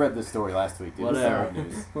knows. I read this story last week, dude. Whatever. This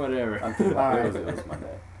is news. Whatever. I'm kidding. It was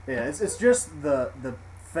Monday. Yeah, it's just the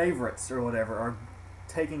favorites or whatever are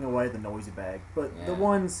taking away the noisy bag, but the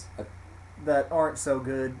ones that aren't so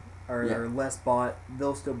good or are less bought,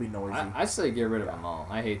 they'll still be noisy. I say get rid of them all.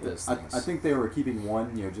 I hate those things. I think they were keeping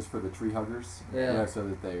one, just for the tree huggers, Yeah. so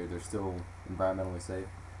that they're still environmentally safe,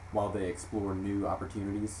 while they explore new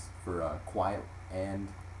opportunities for quiet and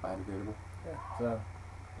biodegradable. Yeah. So,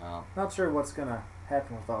 Well, not sure what's gonna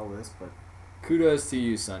happen with all this, but kudos to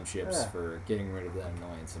you, Sun Chips, Yeah. for getting rid of that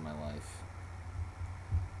annoyance in my life.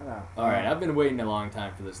 I know. All right, I've been waiting a long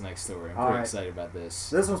time for this next story. I'm All pretty right. excited about this.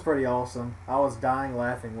 This one's pretty awesome. I was dying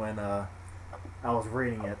laughing when I was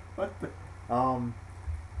reading it. What the?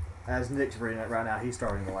 As Nick's reading it right now, he's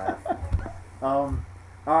starting to laugh. All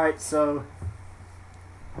right, so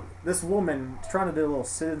this woman is trying to do a little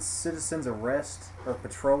citizen's arrest or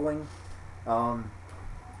patrolling.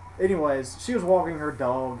 Anyways, she was walking her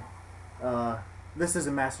dog. This is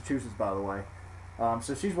in Massachusetts, by the way.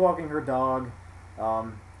 So she's walking her dog,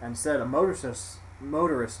 and said a motorist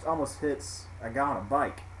almost hits a guy on a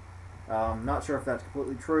bike. Not sure if that's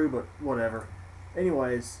completely true, but whatever.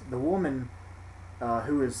 Anyways, the woman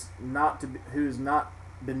who has not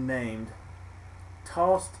been named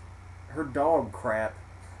tossed her dog crap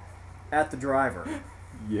at the driver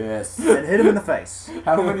Yes. and hit him in the face.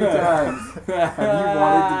 How many times have you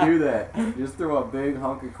wanted to do that? Just throw a big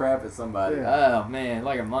hunk of crap at somebody. Yeah. Oh, man,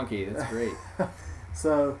 like a monkey. That's great.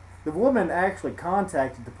 So the woman actually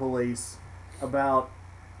contacted the police about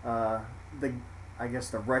the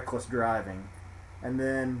reckless driving, and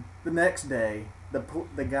then the next day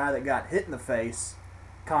the guy that got hit in the face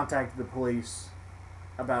contacted the police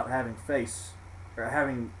about having feces.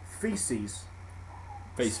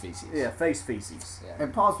 Face feces. Yeah, face feces. Yeah.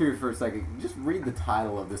 And pause here for a second. Just read the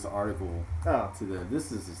title of this article. Oh.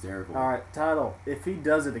 This is hysterical. All right. Title: If he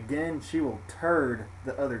does it again, she will turd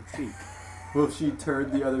the other cheek. Will she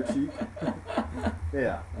turd the other cheek?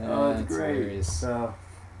 Yeah. Oh, that's great. hilarious. So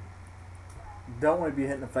don't want to be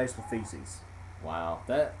hit in the face with feces. Wow.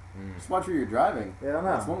 That. Just watch where you're driving. Yeah, I know.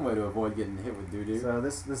 That's one way to avoid getting hit with doo-doo. So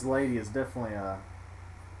this lady is definitely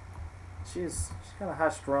she's kind of high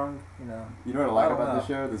strung, you know. You know what I like I don't about know. this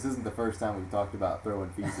show? This isn't the first time we've talked about throwing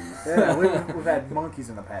feces. Yeah, we've had monkeys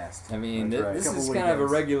in the past. I mean, That's right. this Couple is kind of a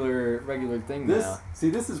weekends. regular thing This now.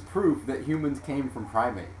 this is proof that humans came from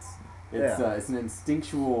primates. It's Yeah. it's an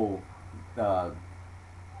instinctual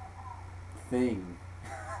thing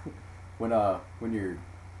when you're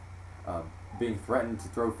being threatened to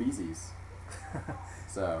throw feces.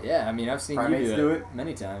 So Yeah, I mean, I've seen Primates you do do it. it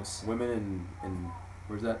many times. women in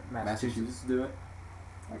where's that? Massachusetts. do it.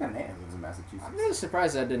 I got an aunt who lives in Massachusetts. I'm really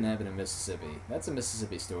surprised that didn't happen in Mississippi. That's a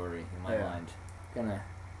Mississippi story in my Yeah. mind. Kind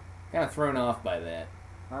of thrown off by that.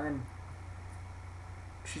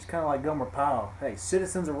 She's kind of like Gomer Pyle. Hey,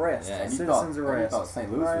 citizens arrest. Yeah, and You Citizens thought, you arrest. thought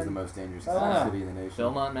St. Louis was Right. the most dangerous Ah. city in the nation.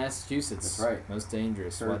 Belmont, Massachusetts. That's right. Most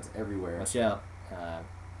dangerous. Turds everywhere. Watch out.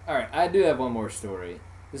 All right, I do have one more story.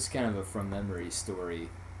 This is kind of a from memory story.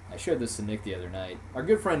 I showed this to Nick the other night. Our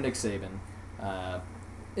good friend Nick Saban,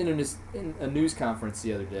 in a news conference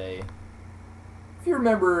the other day. If you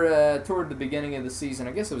remember, toward the beginning of the season,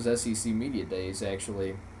 I guess it was SEC Media Days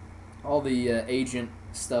actually, all the agent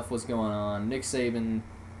stuff was going on. Nick Saban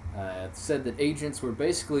said that agents were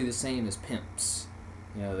basically the same as pimps.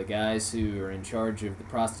 You know, the guys who are in charge of the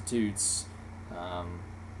prostitutes.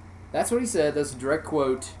 That's what he said. That's a direct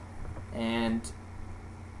quote. And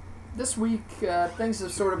this week, things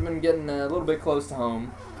have sort of been getting a little bit close to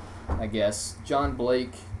home, I guess. John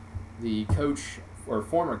Blake, the coach, or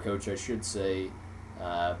former coach, I should say,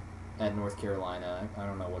 at North Carolina. I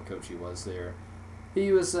don't know what coach he was there.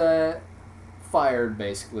 He was fired,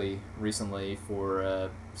 basically, recently for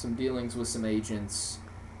some dealings with some agents.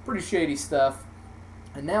 Pretty shady stuff.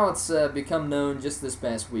 And now it's become known just this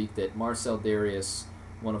past week that Marcel Darius,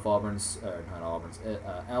 one of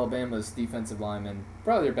Alabama's defensive linemen,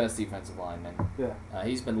 probably their best defensive lineman. Yeah.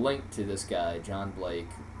 He's been linked to this guy, John Blake,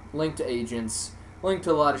 linked to agents, linked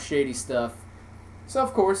to a lot of shady stuff. So,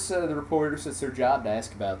 of course, the reporters, it's their job to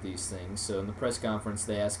ask about these things. So, in the press conference,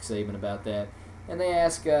 they ask Saban about that. And they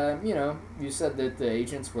ask, you said that the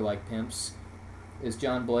agents were like pimps. Is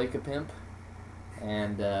John Blake a pimp?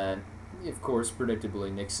 And, of course,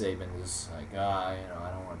 predictably, Nick Saban is like, I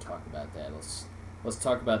don't want to talk about that. Let's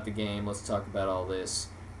talk about the game. Let's talk about all this.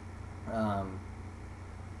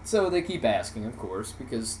 So they keep asking, of course,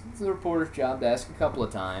 because it's the reporter's job to ask a couple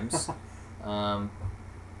of times. And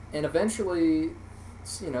eventually,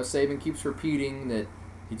 Saban keeps repeating that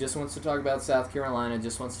he just wants to talk about South Carolina,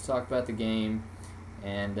 just wants to talk about the game.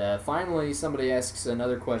 And finally, somebody asks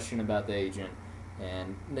another question about the agent.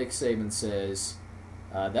 And Nick Saban says,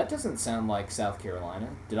 that doesn't sound like South Carolina.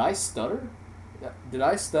 Did I stutter?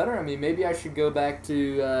 I mean, maybe I should go back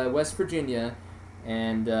to West Virginia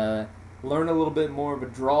and learn a little bit more of a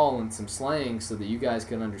drawl and some slang so that you guys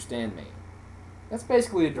can understand me. That's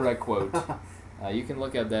basically a direct quote. You can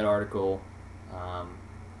look up that article.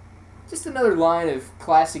 Just another line of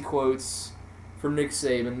classic quotes from Nick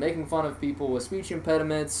Saban, making fun of people with speech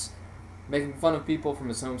impediments, making fun of people from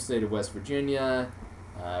his home state of West Virginia,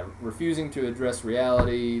 refusing to address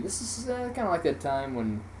reality. This is kind of like that time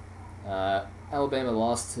when Alabama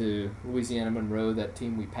lost to Louisiana Monroe, that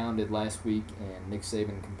team we pounded last week, and Nick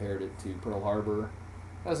Saban compared it to Pearl Harbor.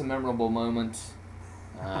 That was a memorable moment.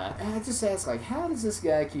 And I just ask, how does this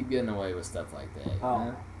guy keep getting away with stuff like that? You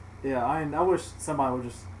know? Yeah, I wish somebody would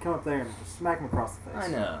just come up there and just smack him across the face. I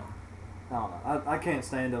know. I don't know. I can't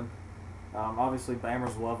stand him. Obviously,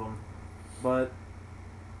 Bammers love him. But,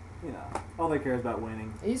 all they care is about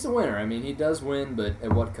winning. He's a winner. I mean, he does win, but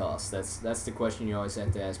at what cost? That's the question you always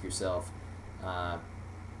have to ask yourself.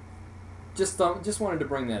 Just wanted to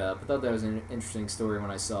bring that up. I thought that was an interesting story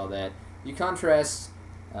when I saw that. You contrast,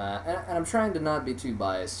 and I'm trying to not be too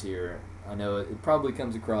biased here. I know it probably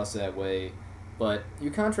comes across that way, but you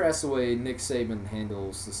contrast the way Nick Saban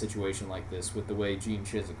handles a situation like this with the way Gene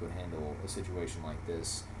Chizik would handle a situation like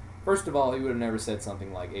this. First of all, he would have never said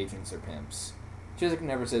something like agents or pimps. Chizik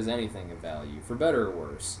never says anything of value, for better or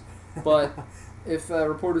worse. But if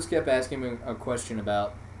reporters kept asking him a question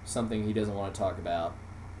about something he doesn't want to talk about,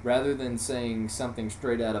 rather than saying something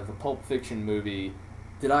straight out of a Pulp Fiction movie,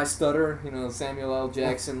 did I stutter? Samuel L.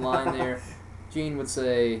 Jackson line there. Gene would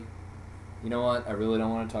say, you know what, I really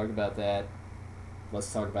don't want to talk about that.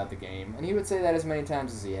 Let's talk about the game. And he would say that as many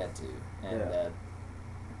times as he had to. And,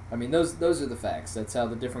 I mean, those are the facts. That's how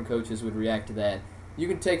the different coaches would react to that. You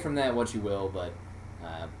can take from that what you will, but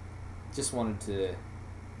just wanted to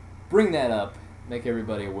bring that up, make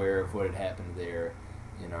everybody aware of what had happened there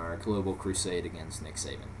in our global crusade against Nick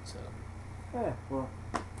Saban. So, Yeah, well,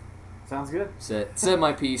 sounds good. said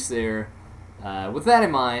my piece there. With that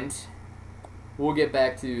in mind, we'll get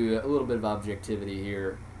back to a little bit of objectivity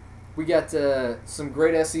here. We got some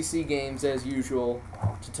great SEC games, as usual,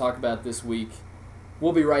 to talk about this week.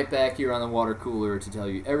 We'll be right back here on the Water Cooler to tell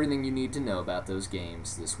you everything you need to know about those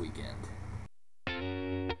games this weekend.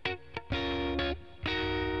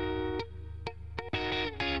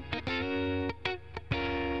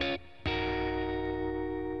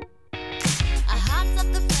 I hopped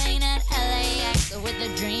off the plane at LAX with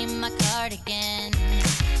a dream, my cardigan.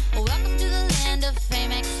 Welcome to the land of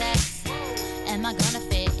fame excess. Am I gonna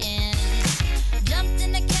fit in? Jumped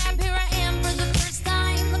in the cab, here I am for the first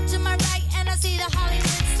time. Look to my right and I see the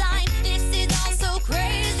Hollywood sign. This is all so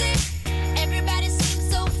crazy. Everybody seems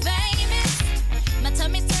so famous. My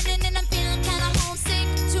tummy's turning and I'm feeling kinda homesick.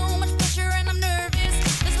 Too much pressure and I'm nervous.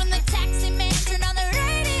 That's when the taxi man turned on the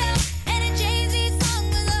radio and a Jay-Z song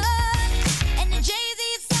was on. And the Jay-Z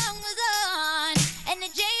song was on. And the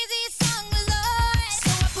Jay-Z song was on.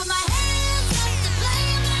 So I put my hands up to play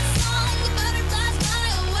my song. The butterflies fly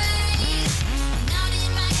away.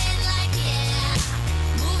 Nodding my head like yeah.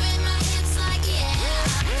 Moving my hips like yeah.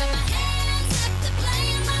 Got my hands up to play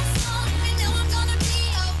my song. I know I'm gonna be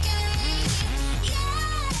okay.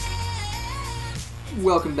 Yeah.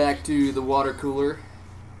 Welcome back to the Water Cooler.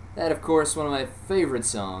 That, of course, one of my favorite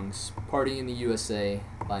songs, Party in the USA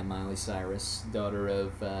by Miley Cyrus, daughter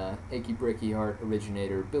of Achy Breaky Heart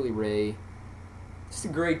originator Billy Ray. Just a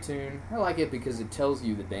great tune. I like it because it tells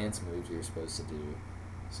you the dance moves you're supposed to do.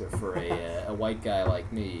 So for a white guy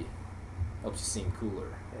like me, helps you seem cooler.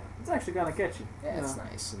 Yeah, it's actually kind of catchy. Yeah, you it's know.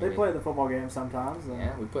 nice. I They mean, play at the football games sometimes, and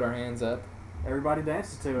Yeah, we put our hands up, everybody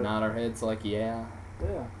dances to it. nod our heads like yeah.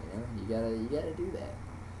 Yeah. You gotta do that.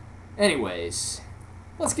 Anyways,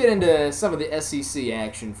 let's get into some of the SEC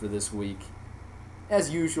action for this week. As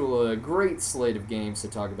usual, a great slate of games to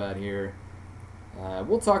talk about here.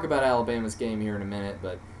 We'll talk about Alabama's game here in a minute,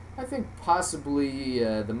 but I think possibly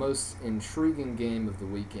the most intriguing game of the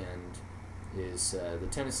weekend is the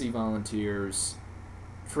Tennessee Volunteers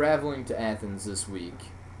traveling to Athens this week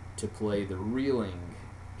to play the reeling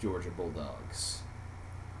Georgia Bulldogs.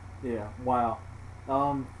 Yeah. Wow.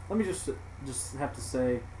 Let me just have to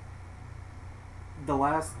say, the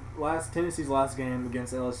last Tennessee's last game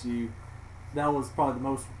against LSU, that was probably the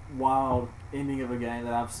most wild ending of a game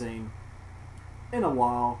that I've seen in a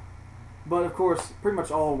while. But of course, pretty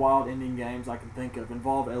much all wild ending games I can think of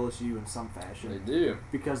involve LSU in some They fashion, do.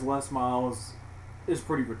 because Les Miles is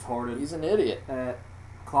pretty retarded He's an idiot. at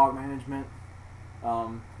clock management.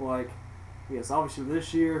 Yes, obviously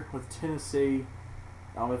this year with Tennessee,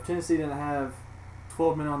 if Tennessee didn't have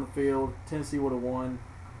 12 men on the field, Tennessee would have won.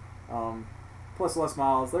 Plus Les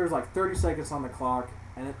Miles, there was like 30 seconds on the clock,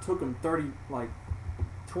 and it took him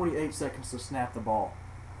 28 seconds to snap the ball.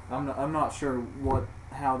 I'm not sure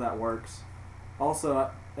how that works. Also,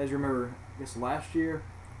 as you remember, I guess last year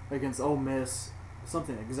against Ole Miss,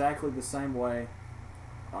 something exactly the same way.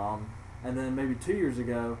 And then maybe 2 years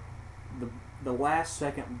ago, the last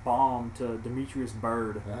second bomb to Demetrius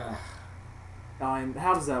Byrd. And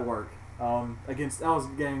how does that work?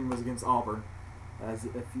 Game was against Auburn, as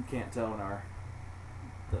if you can't tell in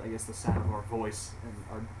the sound of our voice and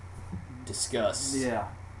our Disgust. yeah.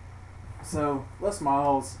 So Les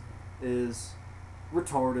Miles is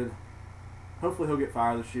retarded. Hopefully he'll get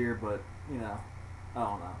fired this year, but I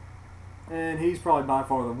don't know. And he's probably by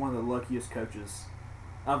far one of the luckiest coaches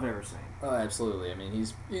I've ever seen. Oh, absolutely. I mean,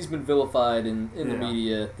 he's been vilified in the Yeah.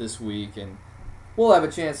 media this week, and we'll have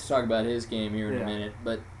a chance to talk about his game here in Yeah. a minute.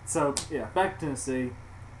 But So yeah, back to Tennessee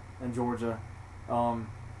and Georgia.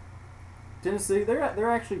 Tennessee, they're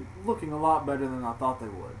actually looking a lot better than I thought they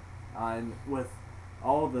would. And with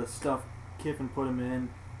all the stuff Kiffin put them in,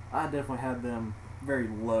 I definitely had them very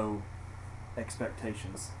low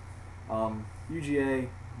expectations. UGA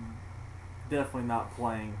definitely not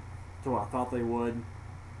playing to what I thought they would.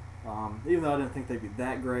 Even though I didn't think they'd be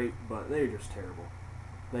that great, but they were just terrible.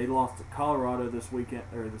 They lost to Colorado this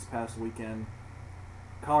past weekend.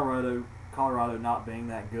 Colorado not being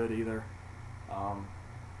that good either.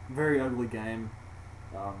 Very ugly game.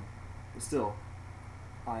 But still,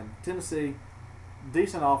 Tennessee,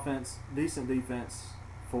 decent offense, decent defense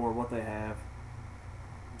for what they have.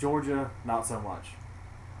 Georgia, not so much.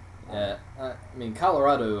 I mean,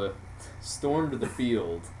 Colorado stormed the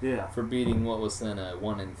field Yeah. for beating what was then a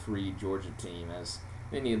 1-3 Georgia team, as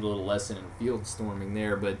they need a little lesson in field storming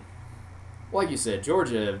there. But like you said,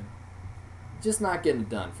 Georgia just not getting it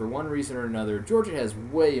done for one reason or another. Georgia has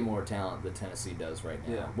way more talent than Tennessee does right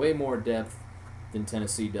now. Yeah. Way more depth than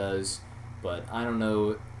Tennessee does. But I don't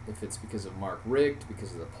know if it's because of Mark Richt,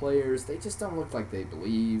 because of the players. They just don't look like they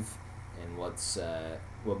believe in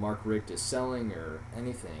what Mark Richt is selling or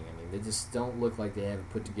anything. I mean, they just don't look like they have it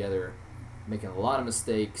put together making a lot of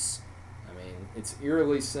mistakes. I mean, it's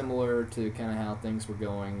eerily similar to kind of how things were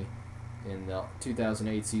going in the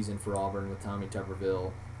 2008 season for Auburn with Tommy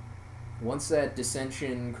Tuberville. Once that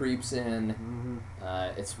dissension creeps in,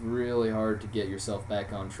 it's really hard to get yourself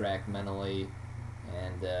back on track mentally.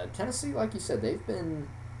 And Tennessee, like you said, they've been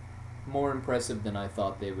more impressive than I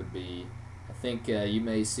thought they would be. I think you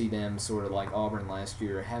may see them sort of like Auburn last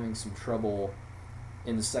year, having some trouble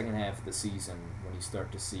in the second half of the season when you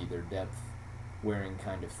start to see their depth wearing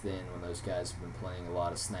kind of thin when those guys have been playing a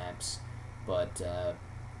lot of snaps. But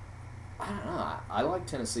I don't know. I like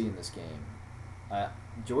Tennessee in this game.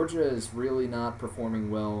 Georgia is really not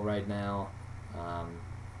performing well right now.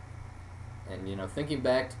 And, thinking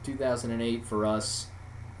back to 2008 for us,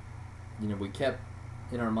 we kept,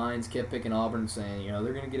 in our minds, kept picking Auburn, saying,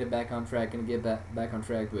 they're going to get it back on track, back on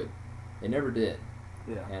track, but they never did.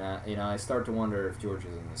 Yeah. And, I start to wonder if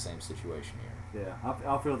Georgia's in the same situation here. Yeah,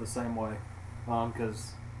 I feel the same way.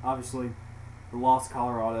 Because, obviously, the loss to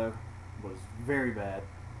Colorado was very bad.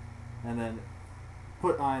 And then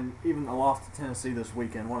put on even a loss to Tennessee this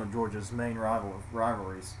weekend, one of Georgia's main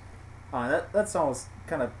rivalries. That's almost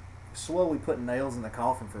kind of slowly putting nails in the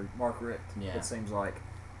coffin for Mark Richt. Yeah. It seems like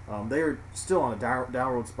they are still on a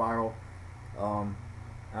downward spiral. And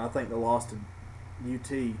I think the loss to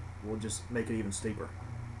UT will just make it even steeper.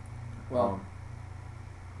 Well,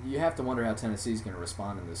 you have to wonder how Tennessee's going to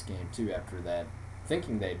respond in this game too after that,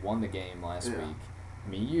 thinking they'd won the game last week. I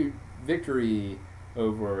mean, victory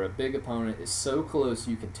over a big opponent is so close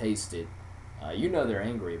you can taste it. They're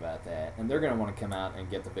angry about that, and they're going to want to come out and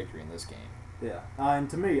get the victory in this game. Yeah, and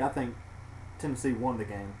to me, I think Tennessee won the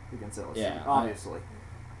game against LSU, obviously.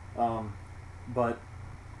 But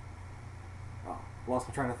lost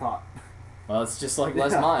my train of thought. Well, it's just like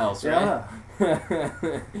Les Miles, right?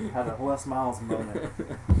 Yeah. Had a Les Miles moment.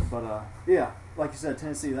 But, like you said,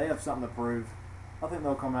 Tennessee, they have something to prove. I think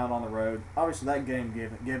they'll come out on the road. Obviously, that game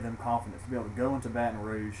gave them confidence to be able to go into Baton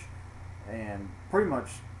Rouge and pretty much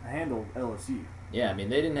handle LSU. Yeah, I mean,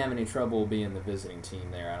 they didn't have any trouble being the visiting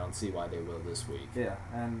team there. I don't see why they will this week. Yeah,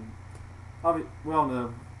 and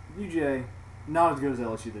no, UGA, not as good as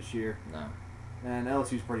LSU this year. No. And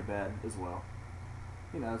LSU's pretty bad as well.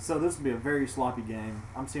 So this will be a very sloppy game.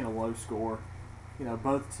 I'm seeing a low score.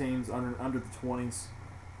 Both teams under the 20s,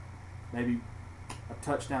 maybe a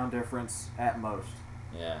touchdown difference at most.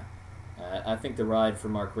 Yeah. I think the ride for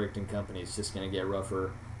Mark Richt and company is just going to get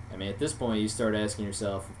rougher. I mean, at this point, you start asking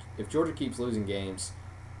yourself, if Georgia keeps losing games,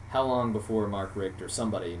 how long before Mark Richt or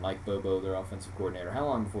somebody, Mike Bobo, their offensive coordinator, how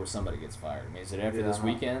long before somebody gets fired? I mean, is it after this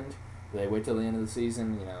weekend? Do they wait till the end of the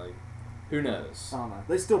season? Who knows? I don't know.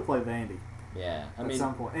 They still play Vandy. Yeah, at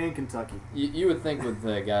some point, and Kentucky. You would think with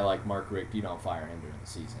a guy like Mark Richt, you don't fire him during the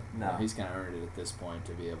season. No. He's kind of earned it at this point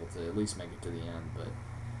to be able to at least make it to the end. But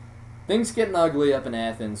things getting ugly up in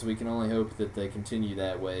Athens. We can only hope that they continue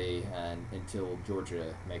that way until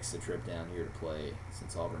Georgia makes the trip down here to play,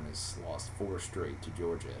 since Auburn has lost 4 straight to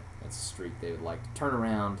Georgia. That's a streak they would like to turn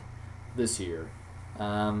around this year.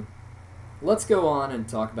 Let's go on and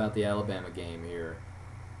talk about the Alabama game here.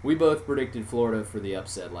 We both predicted Florida for the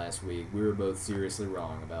upset last week. We were both seriously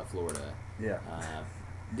wrong about Florida. Yeah.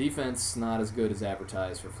 Defense not as good as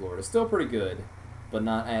advertised for Florida. Still pretty good, but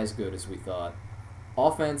not as good as we thought.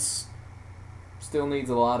 Offense still needs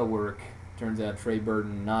a lot of work. Turns out Trey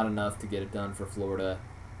Burton, not enough to get it done for Florida.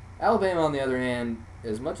 Alabama, on the other hand,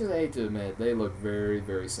 as much as I hate to admit, they look very,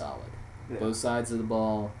 very solid. Yeah. Both sides of the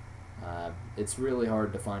ball. It's really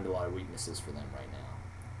hard to find a lot of weaknesses for them right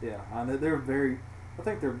now. Yeah, and they're very... I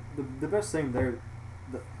think they're the best thing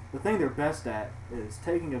the thing they're best at is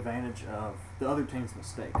taking advantage of the other team's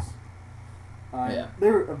mistakes.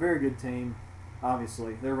 They're a very good team.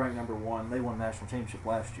 Obviously, they're ranked number 1. They won the national championship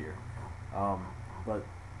last year, but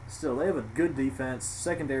still, they have a good defense.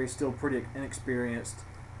 Secondary still pretty inexperienced.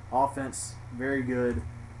 Offense very good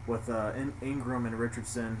with Ingram and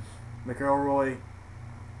Richardson. McElroy,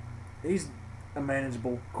 he's a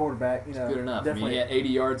manageable quarterback. It's good enough. I mean, he had 80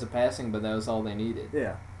 yards of passing, but that was all they needed.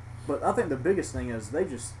 Yeah. But I think the biggest thing is they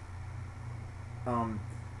just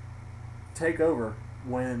take over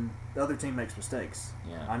when the other team makes mistakes.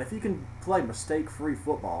 Yeah. And if you can play mistake-free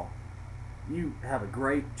football, you have a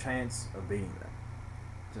great chance of beating them.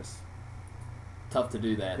 Just tough to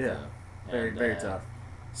do that, though. Very tough.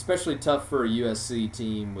 Especially tough for a USC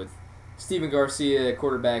team with Stephen Garcia,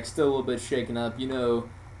 quarterback, still a little bit shaken up.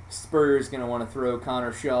 Spurrier's going to want to throw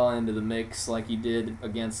Connor Shaw into the mix like he did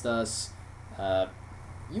against us.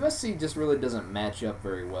 USC just really doesn't match up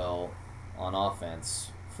very well on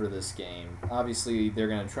offense for this game. Obviously, they're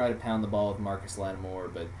going to try to pound the ball with Marcus Lattimore,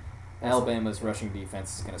 but Alabama's rushing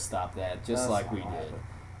defense is going to stop that just like we did.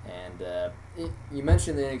 And you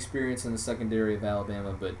mentioned the inexperience in the secondary of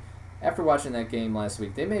Alabama, but after watching that game last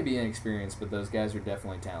week, they may be inexperienced, but those guys are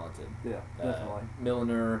definitely talented. Yeah, definitely.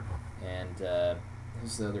 Milliner and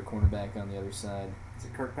who's the other cornerback on the other side? Is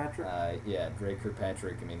it Kirkpatrick? Yeah, Dre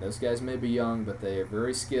Kirkpatrick. I mean, those guys may be young, but they are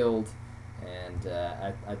very skilled, and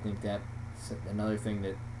I think that's another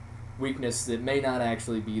thing weakness that may not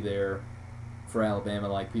actually be there for Alabama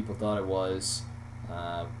like people thought it was.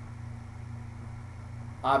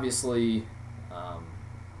 Obviously,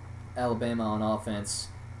 Alabama on offense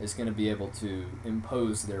is going to be able to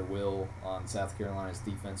impose their will on South Carolina's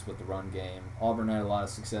defense with the run game. Auburn had a lot of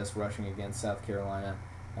success rushing against South Carolina.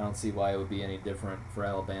 I don't see why it would be any different for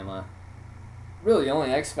Alabama. Really, the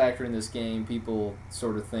only X factor in this game, people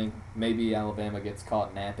sort of think maybe Alabama gets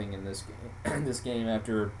caught napping in this game, this game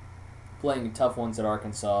after playing tough ones at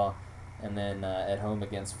Arkansas and then at home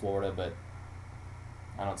against Florida, but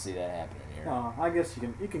I don't see that happening here. I guess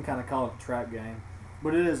you can kind of call it a trap game,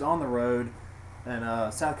 but it is on the road,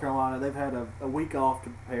 and South Carolina, they've had a week off to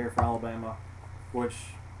prepare for Alabama, which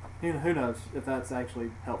who knows if that's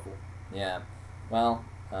actually helpful. Yeah, well,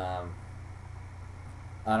 I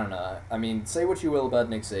don't know. I mean, say what you will about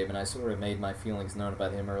Nick Saban. I sort of made my feelings known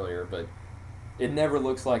about him earlier, but it never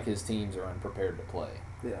looks like his teams are unprepared to play.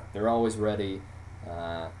 Yeah. They're always ready.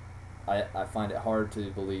 I find it hard to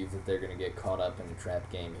believe that they're going to get caught up in a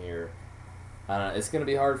trap game here. I don't know. It's going to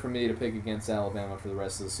be hard for me to pick against Alabama for the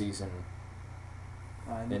rest of the season.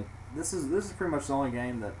 This is pretty much the only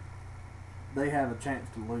game that they have a chance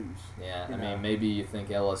to lose. Yeah, I mean, maybe you think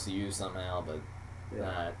LSU somehow, but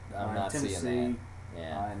I'm not Tennessee, seeing that.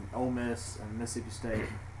 Yeah. And Ole Miss and Mississippi State.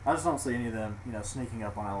 I just don't see any of them, sneaking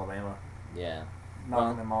up on Alabama. Yeah.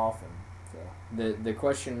 Knocking them off. And the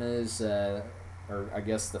question is, or I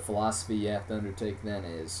guess the philosophy you have to undertake then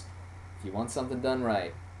is, if you want something done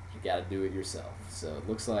right, you got to do it yourself. So it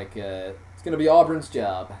looks like it's going to be Auburn's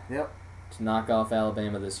job. Yep. To knock off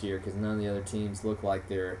Alabama this year, because none of the other teams look like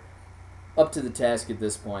they're up to the task at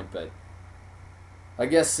this point. But I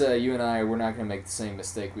guess you and we're not going to make the same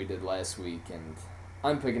mistake we did last week, and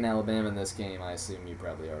I'm picking Alabama in this game. I assume you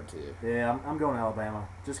probably are too. Yeah, I'm going Alabama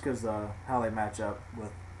just because how they match up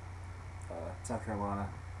with South Carolina.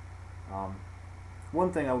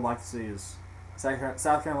 One thing I would like to see is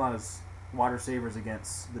South Carolina's wide receivers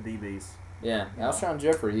against the DBs. Yeah, Alshon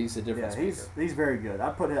Jeffrey, he's a difference maker. He's very good.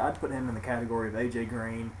 I'd put him in the category of A.J.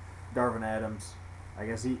 Green, Darvin Adams, I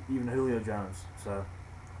guess even Julio Jones. So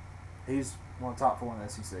he's one of the top 4 in the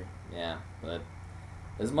SEC. Yeah, but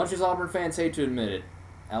as much as Auburn fans hate to admit it,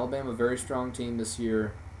 Alabama, very strong team this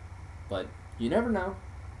year, but you never know.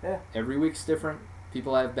 Yeah. Every week's different.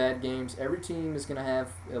 People have bad games. Every team is going to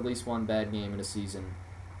have at least one bad game in a season.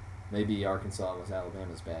 Maybe Arkansas was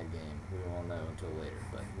Alabama's bad game. We won't know until later,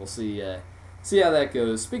 but we'll see how that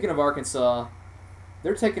goes. Speaking of Arkansas,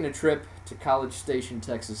 they're taking a trip to College Station,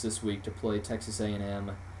 Texas this week to play Texas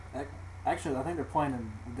A&M. Actually, I think they're playing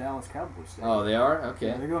in the Dallas Cowboys Stadium. Oh, they are? Okay.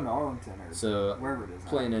 Yeah, they're going to Arlington or wherever it is.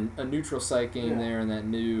 Playing a neutral site game there in that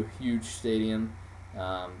new, huge stadium.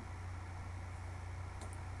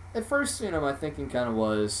 At first, my thinking kind of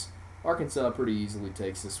was Arkansas pretty easily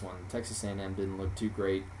takes this one. Texas A&M didn't look too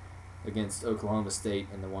great against Oklahoma State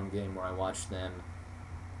in the one game where I watched them.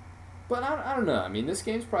 But I don't know. I mean, this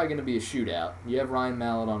game's probably going to be a shootout. You have Ryan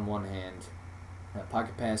Mallett on one hand, a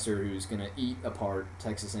pocket passer who's going to eat apart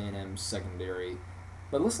Texas A&M's secondary.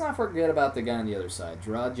 But let's not forget about the guy on the other side,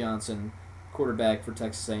 Gerard Johnson, quarterback for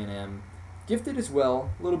Texas A&M. Gifted as well,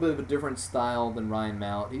 a little bit of a different style than Ryan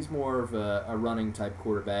Mallett. He's more of a running type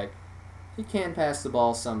quarterback. He can pass the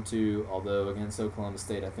ball some too, although against Oklahoma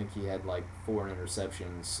State I think he had like 4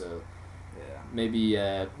 interceptions, so maybe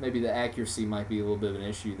the accuracy might be a little bit of an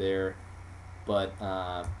issue there. But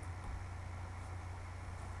I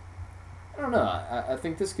don't know. I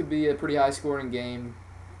think this could be a pretty high-scoring game.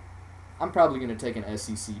 I'm probably going to take an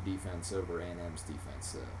SEC defense over A&M's defense.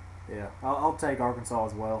 So. Yeah, I'll take Arkansas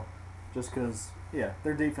as well, just because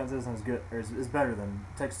their defense isn't as good or is better than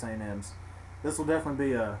Texas A&M's. This will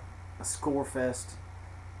definitely be a score fest,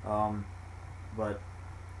 but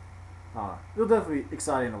it'll definitely be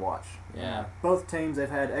exciting to watch. Yeah. Both teams, they've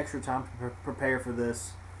had extra time to prepare for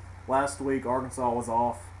this. Last week, Arkansas was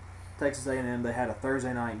off. Texas A&M, they had a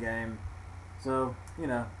Thursday night game. So,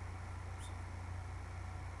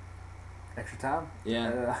 extra time.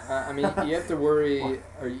 Yeah. I mean, you have to worry,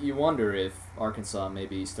 or you wonder if Arkansas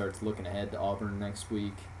maybe starts looking ahead to Auburn next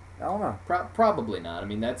week. I don't know. Probably not. I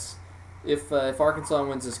mean, that's if Arkansas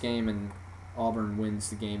wins this game and Auburn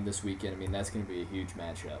wins the game this weekend, I mean, that's going to be a huge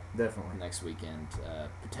matchup. Definitely. Next weekend.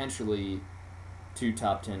 Potentially two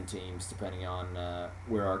top 10 teams, depending on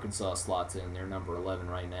where Arkansas slots in. They're number 11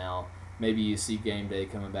 right now. Maybe you see game day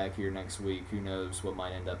coming back here next week. Who knows what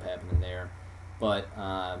might end up happening there. But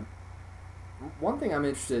one thing I'm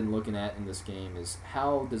interested in looking at in this game is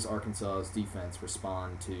how does Arkansas's defense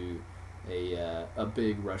respond to a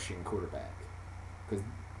big rushing quarterback? Because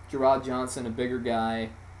Gerard Johnson, a bigger guy,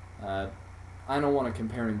 I don't want to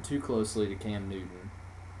compare him too closely to Cam Newton,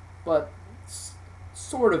 but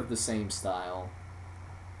sort of the same style.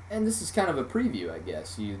 And this is kind of a preview, I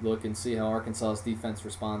guess. You look and see how Arkansas's defense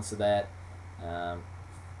responds to that.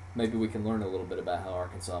 Maybe we can learn a little bit about how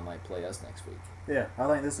Arkansas might play us next week. Yeah, I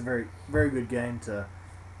think this is a very, very good game to,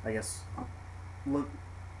 I guess, look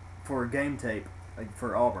for game tape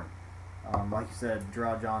for Auburn. Like you said,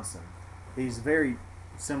 Gerard Johnson. He's very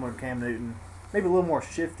similar to Cam Newton. Maybe a little more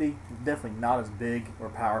shifty. Definitely not as big or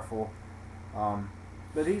powerful.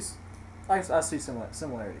 But I see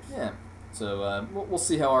similarities. Yeah. So we'll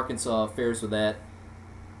see how Arkansas fares with that.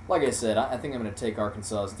 Like I said, I think I'm going to take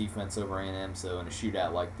Arkansas's defense over A&M. So in a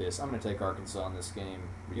shootout like this, I'm going to take Arkansas in this game.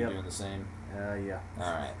 Are you doing the same? Yeah.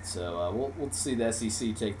 All right. So we'll see the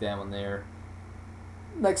SEC take that one there.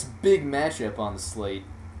 Next big matchup on the slate: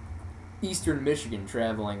 Eastern Michigan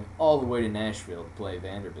traveling all the way to Nashville to play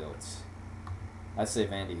Vanderbilt. I say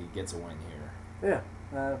Vandy gets a win here.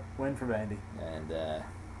 Yeah, win for Vandy. And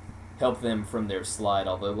help them from their slide,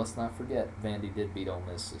 although let's not forget, Vandy did beat Ole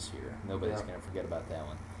Miss this year. Nobody's going to forget about that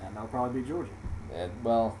one. And that'll probably be Georgia.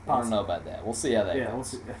 Well, I don't know about that. We'll see how that goes. We'll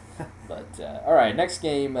see. But, all right, next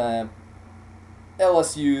game,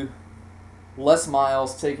 LSU, Les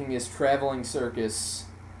Miles taking his traveling circus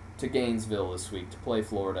to Gainesville this week to play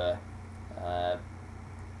Florida. A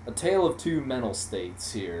tale of two mental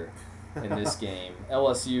states here in this game.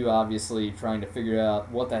 LSU obviously trying to figure out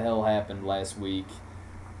what the hell happened last week.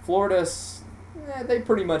 Florida, they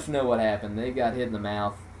pretty much know what happened. They got hit in the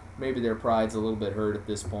mouth. Maybe their pride's a little bit hurt at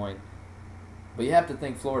this point. But you have to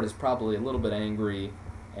think Florida's probably a little bit angry,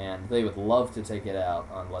 and they would love to take it out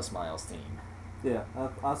on Les Miles' team. Yeah,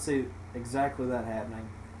 I see exactly that happening.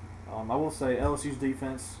 I will say LSU's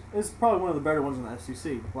defense is probably one of the better ones in the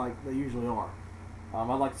SEC, like they usually are.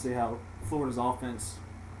 I'd like to see how Florida's offense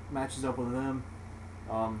matches up with them.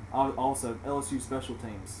 Also, LSU special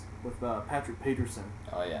teams with Patrick Peterson.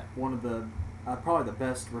 Oh, yeah. One of the, probably the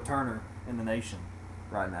best returner in the nation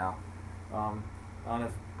right now. And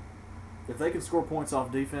if they can score points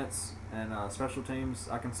off defense and special teams,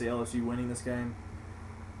 I can see LSU winning this game.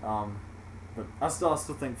 But I still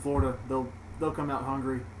think Florida, they'll come out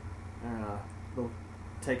hungry and they'll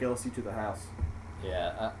take LSU to the house.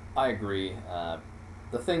 Yeah, I agree.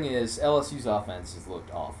 The thing is, LSU's offense has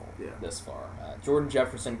looked awful this far. Jordan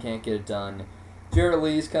Jefferson can't get it done. Jarrett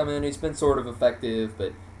Lee's come in. He's been sort of effective,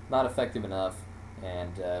 but not effective enough.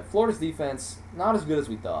 And Florida's defense, not as good as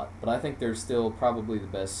we thought, but I think they're still probably the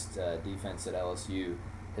best defense that LSU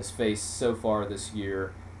has faced so far this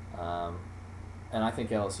year. And I think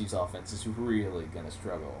LSU's offense is really going to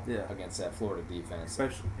struggle against that Florida defense.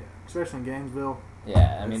 Especially in Gainesville.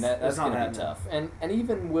 Yeah, I mean, that's going to be tough. And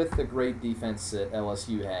even with the great defense that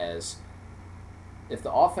LSU has, if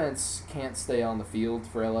the offense can't stay on the field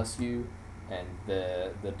for LSU and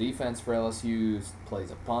the defense for LSU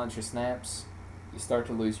plays a bunch of snaps, you start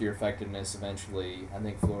to lose your effectiveness eventually. I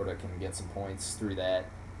think Florida can get some points through that.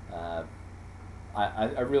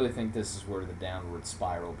 I really think this is where the downward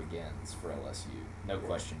spiral begins for LSU. No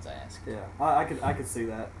questions asked. Yeah, I could see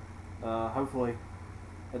that. Hopefully,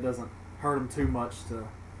 it doesn't hurt them too much to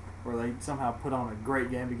where they somehow put on a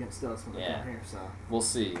great game against us when they come here. So we'll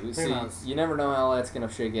see. Knows? You never know how that's going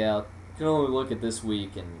to shake out. You can only look at this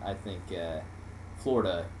week, and I think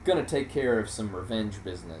Florida going to take care of some revenge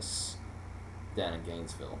business down in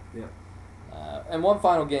Gainesville. Yeah. And one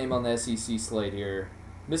final game on the SEC slate here: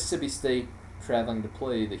 Mississippi State traveling to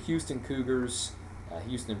play the Houston Cougars.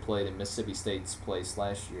 Houston played in Mississippi State's place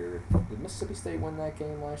last year. Did Mississippi State win that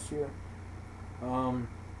game last year?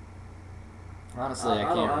 Honestly, I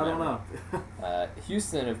can't remember. I don't know.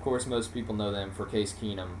 Houston, of course, most people know them for Case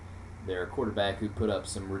Keenum, their quarterback who put up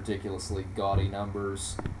some ridiculously gaudy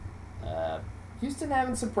numbers. Houston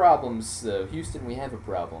having some problems, though. Houston, we have a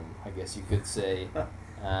problem, I guess you could say.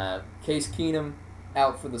 Case Keenum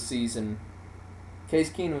out for the season. Case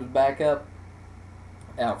Keenum's backup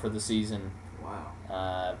out for the season.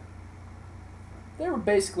 Wow. They were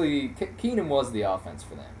basically Keenum was the offense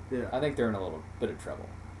for them. Yeah. I think they're in a little bit of trouble.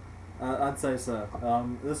 I'd say so.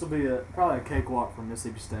 This will be probably a cakewalk for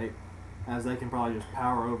Mississippi State, as they can probably just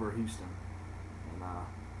power over Houston.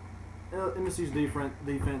 And MSU's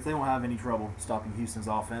defense, they won't have any trouble stopping Houston's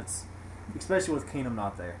offense, especially with Keenum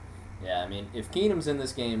not there. Yeah, I mean, if Keenum's in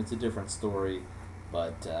this game, it's a different story.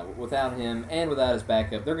 But without him and without his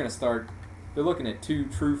backup, they're going to start. They're looking at 2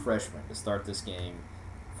 true freshmen to start this game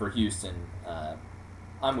for Houston.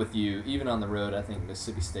 I'm with you. Even on the road, I think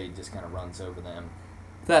Mississippi State just kind of runs over them.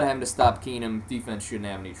 Without having to stop Keenum, defense shouldn't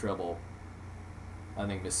have any trouble. I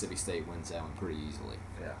think Mississippi State wins that one pretty easily.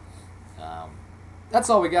 Yeah. That's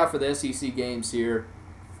all we got for the SEC games here.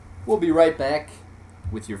 We'll be right back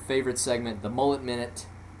with your favorite segment, the Mullet Minute.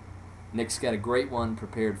 Nick's got a great one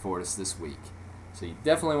prepared for us this week. So you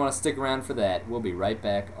definitely want to stick around for that. We'll be right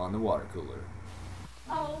back on the water cooler.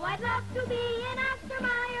 Oh, I'd love to be an Oscar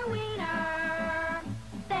Mayer wiener.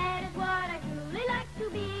 That is what I truly like to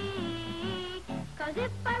be. 'Cause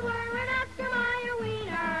if I were an Oscar Mayer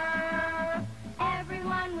wiener,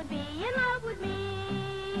 everyone would be in love with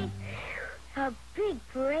me. A big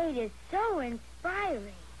parade is so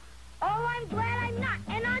inspiring. Oh, I'm glad I'm not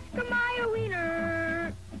an Oscar Mayer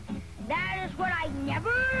wiener. That is what I never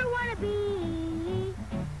want to be.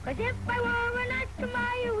 'Cause if I were an Oscar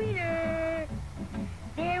Mayer wiener,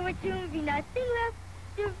 there would soon be nothing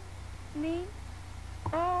left of me.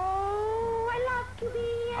 Oh, I love to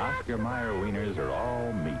be an Oscar Mayer wieners are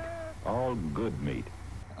all meat, all good meat.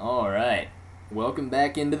 All right. Welcome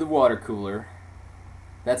back into the water cooler.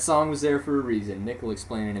 That song was there for a reason. Nick will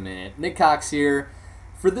explain in a minute. Nick Cox here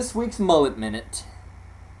for this week's Mullet Minute.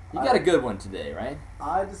 You got a good one today, right?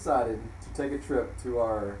 I decided to take a trip to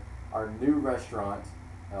our new restaurant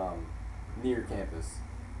near campus.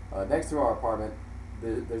 Next to our apartment,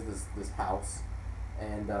 there's this house,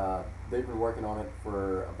 and they've been working on it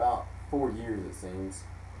for about 4 years, it seems.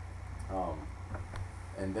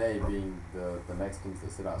 And they being the Mexicans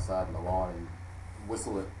that sit outside in the lawn and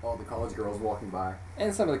whistle at all the college girls walking by.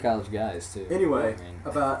 And some of the college guys, too. Anyway, I mean,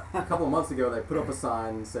 about a couple of months ago, they put up a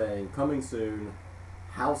sign saying, "Coming soon,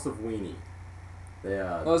 House of Weenie." They,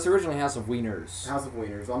 well, it's originally House of Wieners. House of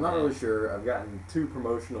Wieners. I'm not really sure. I've gotten 2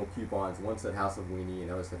 promotional coupons. One said House of Weenie, and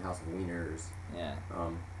the other said House of Wieners. Yeah.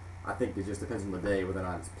 I think it just depends on the day whether or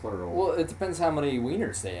not it's plural. Well, it depends how many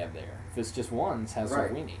wieners they have there. If it's just one, it's House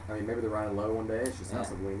Right. of Weenie. I mean, maybe they're running low one day. It's just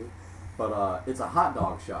House Yeah. of Weenie. But it's a hot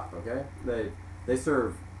dog shop, okay? They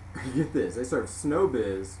serve, get this, they serve Snow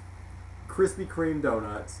Biz, Krispy Kreme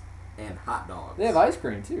donuts, and hot dogs. They have ice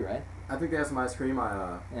cream, too, right? I think they have some ice cream.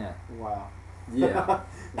 Yeah. Wow. Yeah.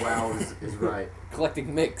 Wow is right. Eclectic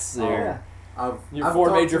mix Oh, there. I've 4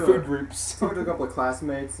 talked major to food groups. talked to a couple of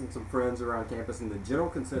classmates and some friends around campus, and the general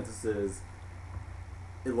consensus is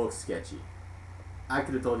it looks sketchy. I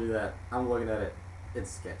could have told you that. I'm looking at it. It's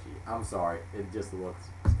sketchy. I'm sorry. It just looks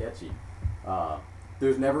sketchy.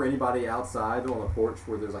 There's never anybody outside on the porch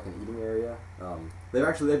where there's like an eating area.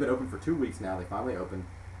 They've been open for 2 weeks now. They finally opened,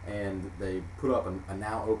 and they put up a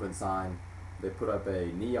now open sign. They put up a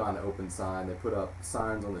neon open sign. They put up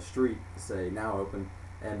signs on the street to say now open.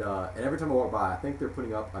 And every time I walk by, I think they're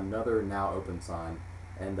putting up another now open sign.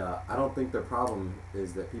 And I don't think their problem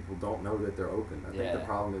is that people don't know that they're open. I think Yeah. the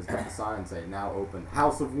problem is that the signs say now open,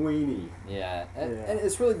 House of Weenie. Yeah. And Yeah.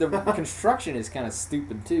 it's really, the construction is kind of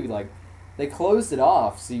stupid, too. Like, they closed it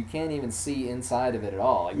off so you can't even see inside of it at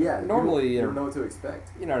all. Like, Yeah, normally, you don't know what to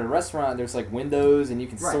expect. in a restaurant, there's like windows and you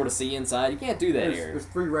can Right. sort of see inside. You can't do that here. There's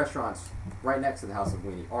 3 restaurants right next to the House of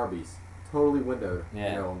Weenie. Arby's, totally windowed,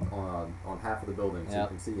 Yeah. on half of the building so Yep. you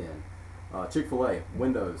can see in. Chick-fil-A,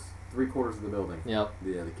 windows, 3/4 of the building. Yep.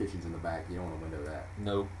 The kitchen's in the back. You don't want to window that.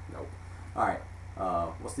 Nope. Nope. All right.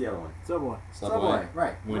 What's the other one? Subway. Subway.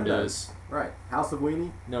 Right. Windows. Right. House of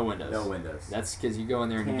Weenie, No windows. no windows. That's because you go in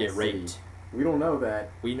there and you Can't get raped. see. We don't know that.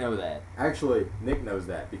 We know that. Actually, Nick knows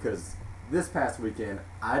that because this past weekend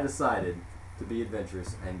I decided to be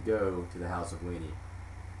adventurous and go to the House of Weenie.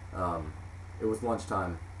 It was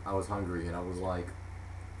lunchtime. I was hungry and I was like,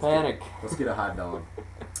 Panic. let's get a hot dog.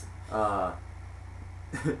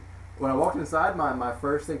 When I walked inside, my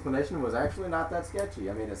first inclination was actually not that sketchy.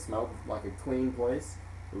 I mean, it smelled like a clean place.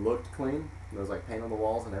 It looked clean. There was like paint on the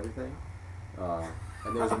walls and everything.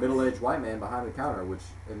 And there was a middle-aged white man behind the counter, which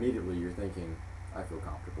immediately you're thinking, I feel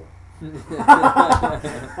comfortable.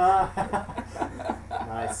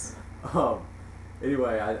 Nice.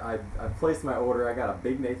 Anyway, I placed my order. I got a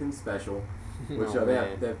Big Nathan special, which Oh, they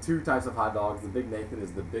man. have 2 types of hot dogs. The Big Nathan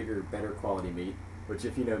is the bigger, better quality meat, which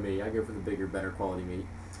if you know me, I go for the bigger, better quality meat.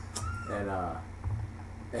 And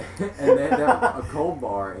and they have a cold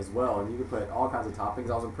bar as well, and you can put all kinds of toppings.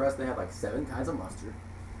 I was impressed. They had like 7 kinds of mustard.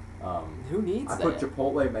 Who needs I that? put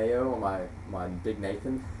Chipotle mayo on my Big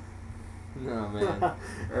Nathan, No, man.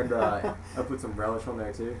 and I put some relish on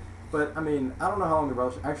there too. But I mean, I don't know how long the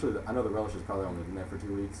relish. Actually, I know the relish has probably only been there for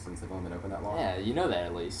 2 weeks since they've only been open that long. Yeah, you know that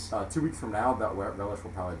at least. 2 weeks from now, that relish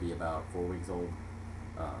will probably be about 4 weeks old.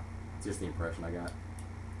 Just the impression I got.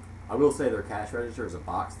 I will say their cash register is a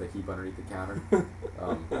box they keep underneath the counter.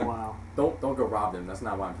 Wow. Don't go rob them. That's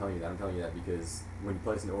not why I'm telling you that. I'm telling you that because when you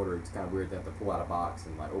place an order, it's kind of weird. They have to pull out a box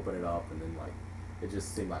and like open it up, and then like it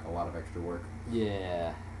just seemed like a lot of extra work.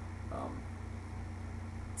 Yeah. Um,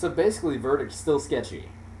 So basically, verdict still sketchy.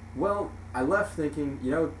 well, I left thinking,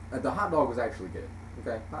 the hot dog was actually good.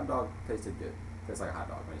 Okay, hot dog tasted good. Tastes like a hot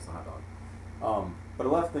dog. I mean, it's a hot dog. But I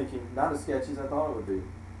left thinking not as sketchy as I thought it would be.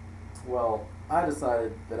 Well, I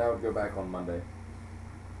decided that I would go back on Monday.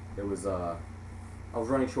 It was I was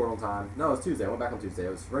running short on time. No, it was Tuesday. I went back on Tuesday.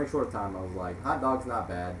 I was running short on time. I was like, hot dog's not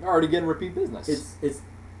bad. Already getting repeat business. It's.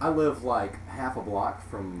 I live like half a block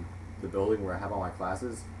from the building where I have all my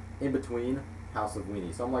classes, in between House of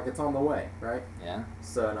Weenie. So I'm like, it's on the way, right? Yeah.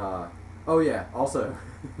 So oh yeah. Also,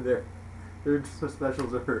 their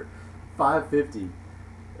specials are $5.50.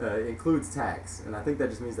 Includes tax, and I think that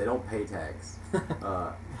just means they don't pay tax.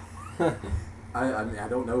 I mean, I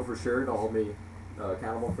don't know for sure. Don't hold me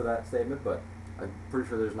accountable for that statement, but I'm pretty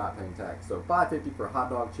sure there's not paying tax. So $5.50 for a hot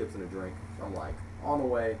dog, chips, and a drink. I'm like, on the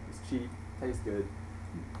way. It's cheap, tastes good.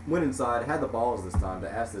 Went inside, had the balls this time to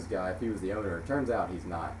ask this guy if he was the owner. It turns out he's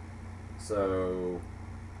not. So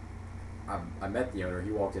I met the owner.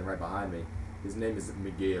 He walked in right behind me. His name is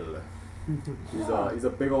Miguel. He's a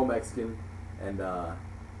big old Mexican, and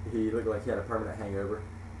he looked like he had a permanent hangover,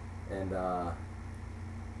 and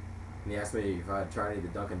he asked me if I had tried any of the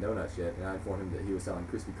Dunkin' Donuts yet, and I informed him that he was selling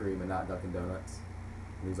Krispy Kreme and not Dunkin' Donuts.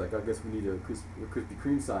 And he's like, I guess we need a Krispy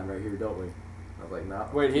Kreme sign right here, don't we? I was like, no.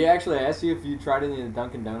 Wait, he actually asked you if you tried any of the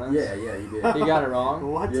Dunkin' Donuts? Yeah, he did. He got it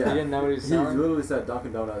wrong? What? Yeah. He didn't know what he was He selling? literally said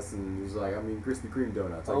Dunkin' Donuts, and he was like, I mean Krispy Kreme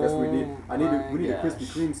donuts. I guess we need a Krispy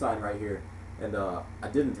gosh. Kreme sign right here. And I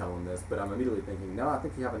didn't tell him this, but I'm immediately thinking, no, I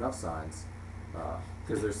think you have enough signs,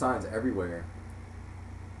 because there's signs everywhere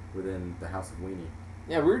within the House of Weenie.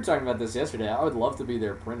 Yeah, we were talking about this yesterday. I would love to be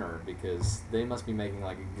their printer because they must be making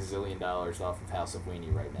like $1 gazillion off of House of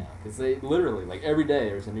Weenie right now. Because they literally, like every day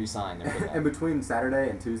there's a new sign they're putting And up. between Saturday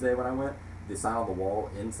and Tuesday when I went, the sign on the wall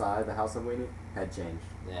inside the House of Weenie had changed.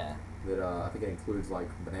 Yeah. That I think it includes like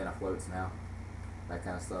banana floats now, that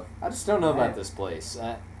kind of stuff. I just don't know Man. about this place.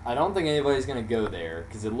 I don't think anybody's going to go there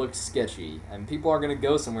because it looks sketchy. And people are going to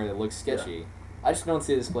go somewhere that looks sketchy. Yeah. I just don't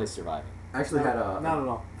see this place surviving. I actually had Not at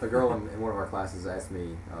all. a girl in one of our classes asked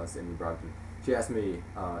me, Sydney Brogdon, she asked me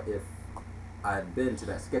if I had been to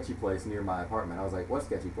that sketchy place near my apartment. I was like, what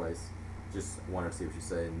sketchy place? Just wanted to see what she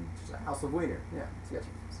said. And she's like, House of Wiener. Yeah, sketchy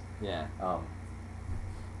place. Yeah. Um,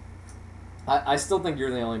 I still think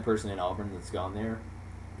you're the only person in Auburn that's gone there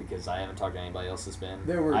because I haven't talked to anybody else that's been.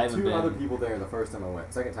 there were I haven't two other been- people there the first time I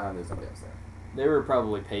went. Second time, there's somebody else there. They were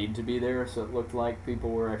probably paid to be there, so it looked like people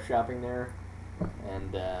were shopping there.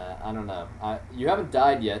 And I don't know. You haven't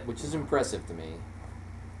died yet, which is impressive to me.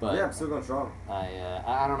 But yeah, I'm still going strong.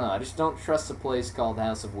 I don't know. I just don't trust a place called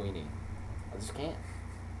House of Weenie. I just can't.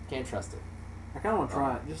 Can't trust it. I kind of want to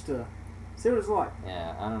try it just to see what it's like.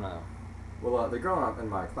 Yeah, I don't know. Well, the girl in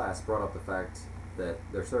my class brought up the fact that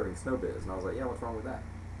they're serving Snow Biz, and I was like, yeah, what's wrong with that?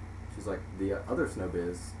 She's like, the other Snow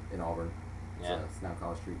Biz in Auburn, Yeah. it's now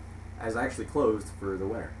College Street, has actually closed for the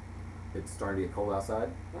winter. It's starting to get cold outside.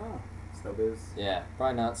 Oh. Snow Biz. Yeah,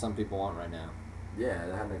 probably not something people want right now. Yeah,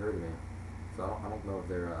 that hadn't occurred to me. So I don't know if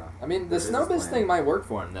they're. I mean, the their Snow business Biz plan. thing might work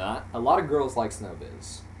for him, though. A lot of girls like Snow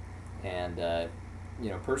Biz. And,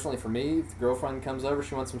 personally for me, if the girlfriend comes over,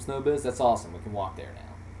 she wants some Snow Biz, that's awesome. We can walk there now.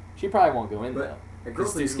 She probably won't go in, though. And It's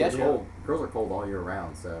girls too are usually sketchy. cold. Girls are cold all year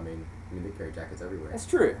round, so I mean they carry jackets everywhere. That's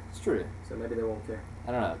true. It's true. So maybe they won't care.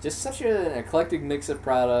 I don't know. Just such an eclectic mix of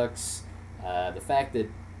products. The fact that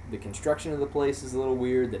the construction of the place is a little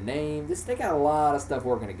weird. The name. They got a lot of stuff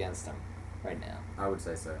working against them right now. I would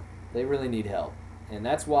say so. They really need help. And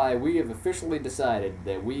that's why we have officially decided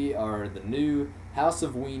that we are the new House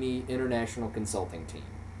of Weenie International Consulting Team.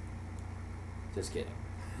 Just kidding.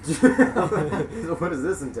 So what does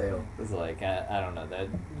this entail? It's like, I don't know. That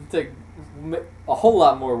take a whole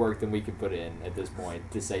lot more work than we could put in at this point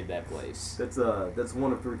to save that place. That's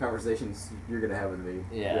one of 3 conversations you're gonna have with me.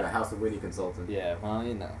 Yeah. You're a House of Weenie consultant. Yeah, well,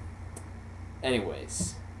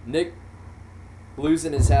 Anyways, Nick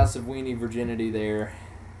losing his House of Weenie virginity there.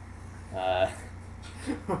 I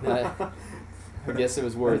guess it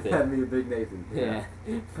was worth it. Had me a big Nathan. Yeah.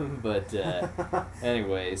 But,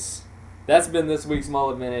 anyways, that's been this week's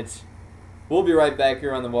Mullet Minute. We'll be right back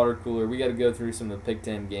here on the water cooler. We got to go through some of the Pick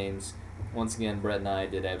 10 games. Once again, Brett and I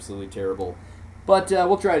did absolutely terrible. But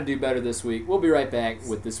we'll try to do better this week. We'll be right back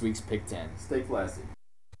with this week's Pick 10. Stay classy.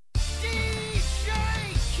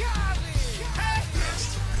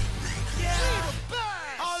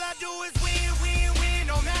 All I do is win, win, win,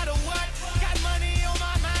 no matter what. Got money on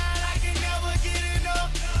my mind, I can never get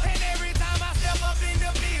enough. And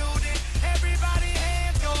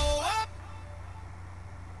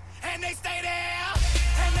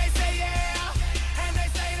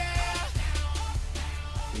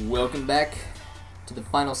Welcome back to the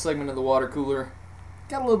final segment of the water cooler.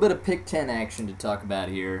 Got a little bit of Pick 10 action to talk about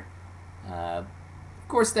here. Of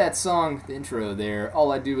course, that song, the intro there,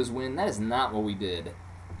 All I Do Is Win, that is not what we did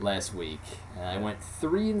last week. I went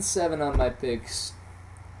 3-7 on my picks.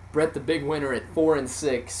 Brett, the big winner, at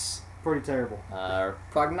 4-6. Pretty terrible.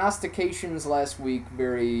 Prognostications last week,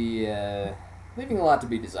 very leaving a lot to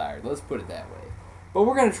be desired. Let's put it that way. But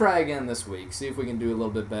we're going to try again this week, see if we can do a little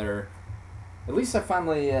bit better. At least I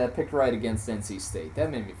finally picked right against NC State.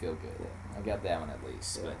 That made me feel good. I got that one at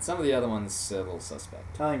least. Yeah. But some of the other ones, a little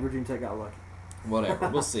suspect. I think Virginia Tech got lucky. Whatever.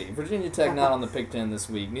 We'll see. Virginia Tech not on the Pick 10 this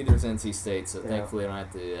week. Neither is NC State, so Yeah. thankfully I don't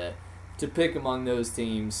have to pick among those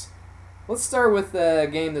teams. Let's start with a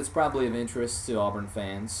game that's probably of interest to Auburn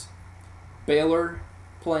fans. Baylor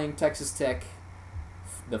playing Texas Tech,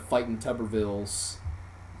 the Fighting Tubervilles.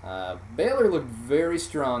 Baylor looked very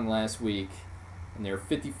strong last week in their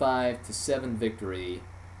 55-7 victory.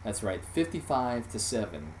 That's right,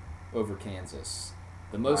 55-7 over Kansas.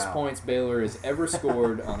 The most Wow. points Baylor has ever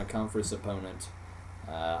scored on a conference opponent.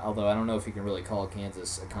 Although I don't know if you can really call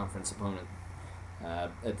Kansas a conference opponent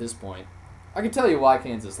at this point. I can tell you why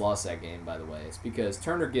Kansas lost that game, by the way. It's because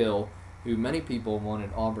Turner Gill, who many people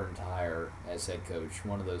wanted Auburn to hire as head coach,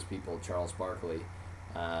 one of those people, Charles Barkley,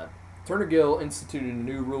 Turner Gill instituted a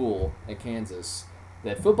new rule at Kansas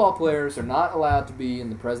that football players are not allowed to be in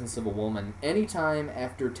the presence of a woman anytime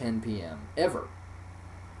after 10 p.m., ever.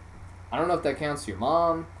 I don't know if that counts your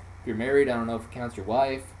mom. If you're married, I don't know if it counts your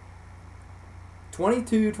wife.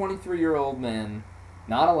 22, 23-year-old men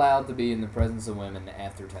not allowed to be in the presence of women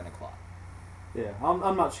after 10 o'clock. Yeah,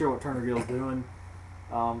 I'm not sure what Turner Gill's doing.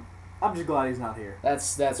 I'm just glad he's not here.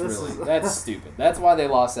 That's This really is- that's stupid. That's why they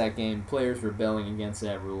lost that game. Players rebelling against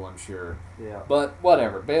that rule, I'm sure. Yeah. But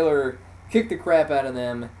whatever. Baylor kicked the crap out of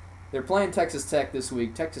them. They're playing Texas Tech this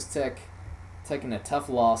week. Texas Tech taking a tough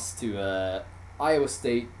loss to Iowa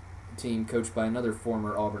State team coached by another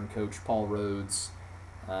former Auburn coach, Paul Rhodes.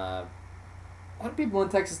 A lot of people in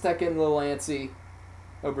Texas Tech getting a little antsy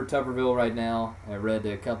over Tuberville right now. I read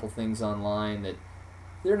a couple things online that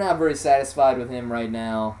they're not very satisfied with him right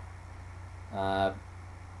now. I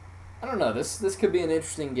don't know. This could be an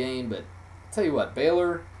interesting game, but I'll tell you what,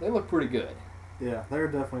 Baylor, they look pretty good. Yeah, they're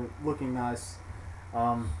definitely looking nice.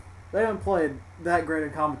 They haven't played that great a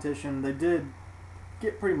competition. They did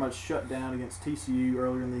get pretty much shut down against TCU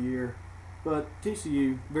earlier in the year, but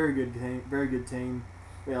TCU, very good team, very good team.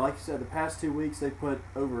 Yeah, like you said, the past 2 weeks they put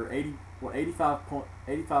over 85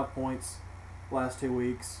 points last 2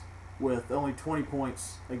 weeks with only 20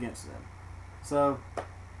 points against them. So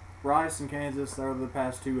Rice and Kansas, they're the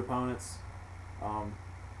past two opponents. I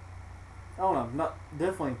don't know, not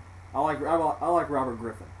definitely. I like Robert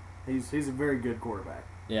Griffin. He's a very good quarterback.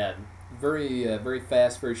 Yeah, very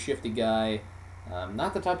fast, very shifty guy.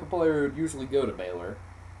 Not the type of player who would usually go to Baylor,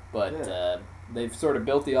 but Yeah. they've sort of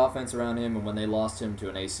built the offense around him, and when they lost him to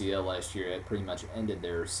an ACL last year, it pretty much ended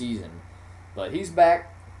their season. But he's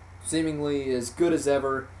back, seemingly as good as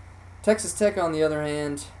ever. Texas Tech, on the other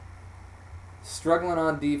hand, struggling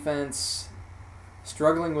on defense,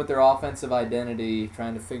 struggling with their offensive identity,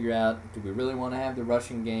 trying to figure out, do we really want to have the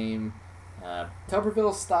rushing game?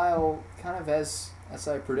 Tuberville's style, kind of as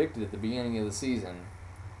I predicted at the beginning of the season,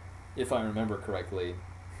 if I remember correctly,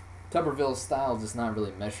 Tuberville's style just not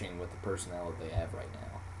really meshing with the personnel that they have right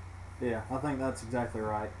now. Yeah, I think that's exactly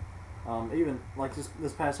right. Even like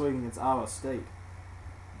this past week against Iowa State,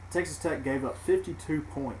 Texas Tech gave up 52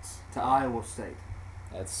 points to Iowa State.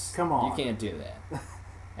 Come on. You can't do that.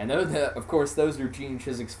 And of course, those are Gene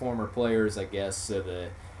Chiswick's former players, I guess, so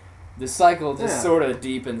the cycle just Yeah. sort of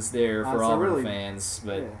deepens there for So Auburn really- fans.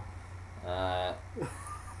 But Yeah.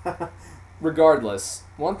 regardless,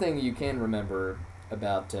 one thing you can remember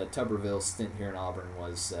about Tuberville's stint here in Auburn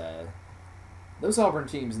was those Auburn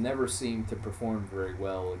teams never seemed to perform very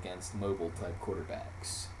well against mobile-type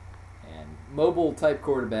quarterbacks. And mobile-type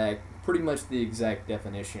quarterback, pretty much the exact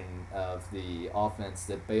definition of the offense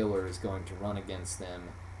that Baylor is going to run against them.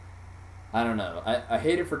 I don't know. I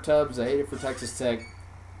hate it for Tubbs. I hate it for Texas Tech.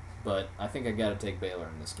 But I think I got to take Baylor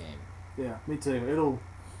in this game. Yeah, me too.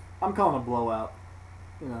 I'm calling a blowout.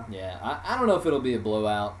 You know. Yeah, I don't know if it'll be a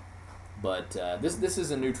blowout, but this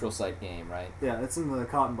is a neutral site game, right? Yeah, it's in the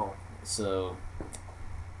Cotton Bowl. So,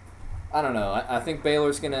 I don't know. I think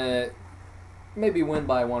Baylor's going to maybe win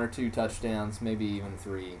by 1 or 2 touchdowns, maybe even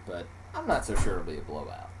 3, but I'm not so sure it'll be a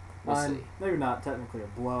blowout. We'll see. Maybe not technically a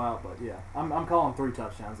blowout, but yeah, I'm calling 3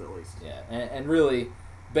 touchdowns at least. Yeah, and really,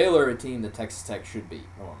 Baylor a team that Texas Tech should beat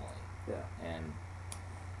normally. Yeah. And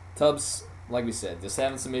Tubbs, like we said, just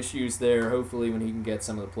having some issues there. Hopefully when he can get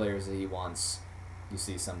some of the players that he wants, you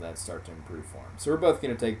see some of that start to improve for him. So we're both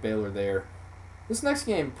going to take Baylor there. This next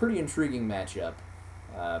game, pretty intriguing matchup.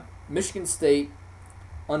 Michigan State,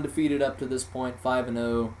 undefeated up to this point,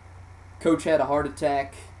 5-0. Coach had a heart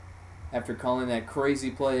attack after calling that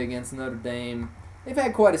crazy play against Notre Dame. They've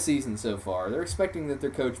had quite a season so far. They're expecting that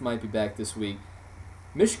their coach might be back this week.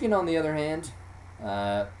 Michigan, on the other hand,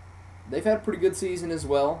 they've had a pretty good season as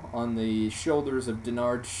well on the shoulders of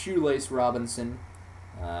Denard Shoelace Robinson,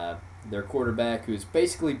 their quarterback, who's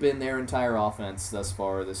basically been their entire offense thus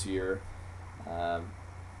far this year. I'm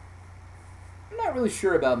not really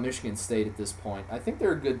sure about Michigan State at this point. I think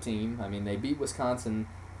they're a good team. I mean, they beat Wisconsin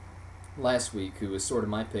last week, who was sort of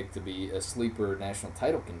my pick to be a sleeper national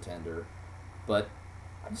title contender. But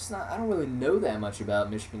I don't really know that much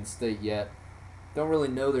about Michigan State yet. Don't really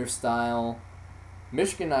know their style.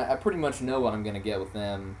 Michigan, I pretty much know what I'm going to get with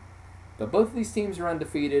them. But both of these teams are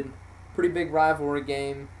undefeated. Pretty big rivalry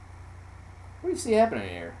game. What do you see happening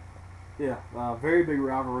here? Yeah, very big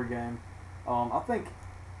rivalry game. I think,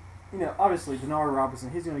 obviously Denard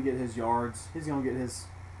Robinson, he's going to get his yards. He's going to get his,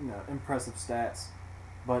 impressive stats.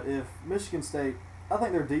 But if Michigan State, I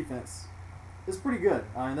think their defense is pretty good.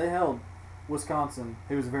 I mean, they held Wisconsin,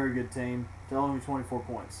 who was a very good team, to only 24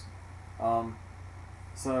 points.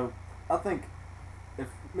 So I think if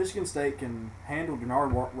Michigan State can handle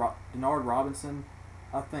Denard Robinson,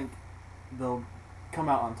 I think they'll come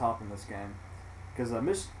out on top in this game. Because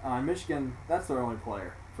Michigan, that's their only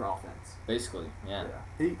player for offense. Basically, yeah.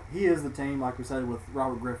 He is the team, like we said, with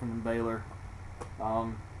Robert Griffin and Baylor. I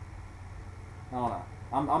don't know.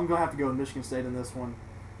 I'm going to have to go with Michigan State in this one.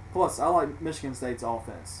 Plus, I like Michigan State's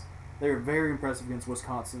offense. They were very impressive against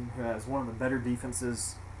Wisconsin, who has one of the better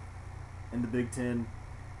defenses in the Big Ten.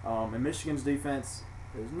 And Michigan's defense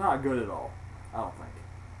is not good at all, I don't think.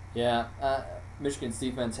 Yeah, Michigan's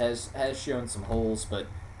defense has shown some holes, but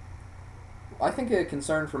I think a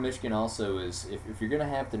concern for Michigan also is if you're going to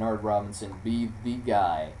have Denard Robinson be the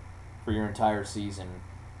guy for your entire season,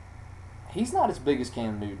 he's not as big as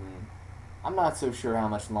Cam Newton. I'm not so sure how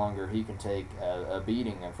much longer he can take a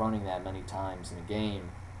beating of running that many times in a game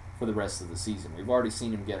for the rest of the season. We've already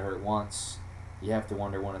seen him get hurt once. You have to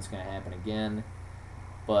wonder when it's going to happen again.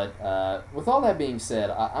 But with all that being said,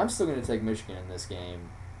 I'm still going to take Michigan in this game.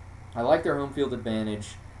 I like their home field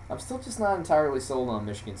advantage. I'm still just not entirely sold on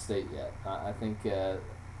Michigan State yet. I think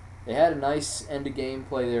they had a nice end-of-game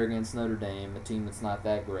play there against Notre Dame, a team that's not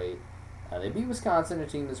that great. They beat Wisconsin, a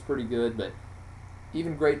team that's pretty good, but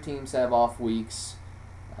even great teams have off weeks.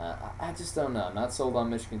 I just don't know. I'm not sold on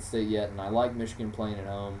Michigan State yet, and I like Michigan playing at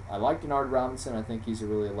home. I like Denard Robinson. I think he's a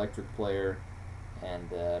really electric player. And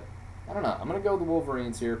I don't know. I'm going to go with the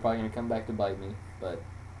Wolverines here. Probably going to come back to bite me, but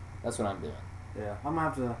that's what I'm doing. Yeah, I'm going to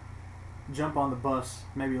have to jump on the bus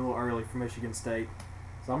maybe a little early for Michigan State.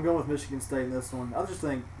 So I'm going with Michigan State in this one. I just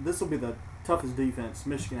think this will be the toughest defense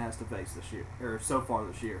Michigan has to face this year, or so far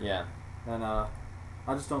this year. Yeah. And I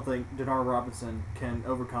just don't think Denard Robinson can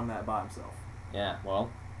overcome that by himself. Yeah,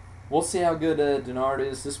 well, we'll see how good Denard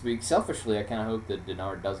is this week. Selfishly, I kind of hope that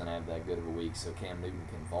Denard doesn't have that good of a week so Cam Newton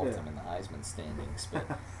can vault him in the Heisman standings.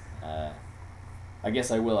 But I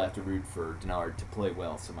guess I will have to root for Denard to play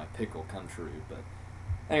well so my pick will come true. But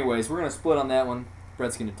anyways, we're going to split on that one.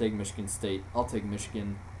 Brett's going to take Michigan State. I'll take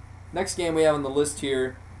Michigan. Next game we have on the list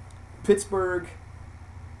here, Pittsburgh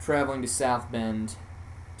traveling to South Bend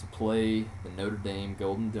to play the Notre Dame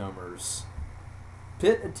Golden Domers.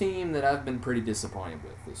 Pitt, a team that I've been pretty disappointed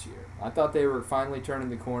with this year. I thought they were finally turning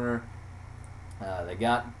the corner. They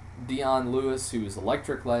got Dion Lewis, who was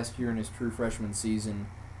electric last year in his true freshman season.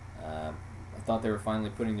 I thought they were finally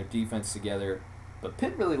putting their defense together. But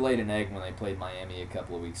Pitt really laid an egg when they played Miami a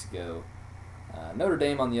couple of weeks ago. Notre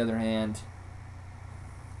Dame, on the other hand,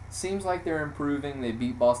 seems like they're improving. They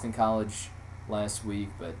beat Boston College last week,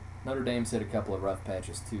 but Notre Dame's hit a couple of rough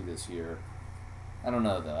patches too this year. I don't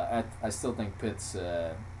know, though. I still think Pitt's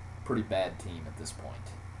a pretty bad team at this point.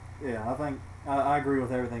 Yeah, I think I agree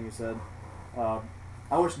with everything you said.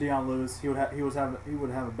 I wish Dion Lewis he would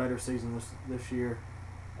have a better season this year.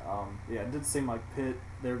 Yeah, it did seem like Pitt,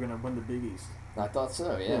 they were going to win the Big East. I thought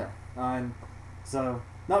so, yeah. And so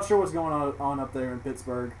not sure what's going on up there in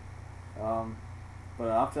Pittsburgh. But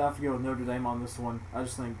I have to go with Notre Dame on this one. I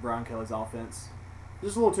just think Brian Kelly's offense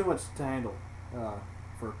just a little too much to handle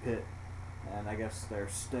for Pitt, and I guess their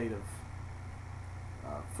state of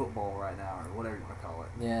football right now, or whatever you want to call it.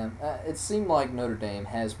 Yeah, it seemed like Notre Dame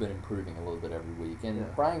has been improving a little bit every week,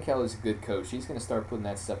 and Brian Kelly's a good coach. He's going to start putting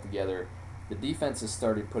that stuff together. The defense has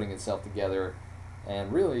started putting itself together,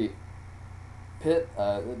 and really, Pitt,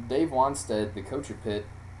 Dave Wanstead, the coach of Pitt,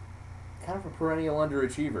 kind of a perennial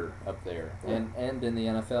underachiever up there, and in the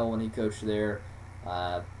NFL when he coached there.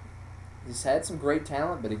 He's had some great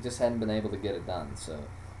talent, but he just hadn't been able to get it done. So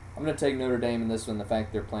I'm going to take Notre Dame in this one. The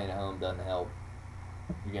fact they're playing at home doesn't help.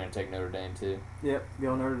 You're going to take Notre Dame too? Yep,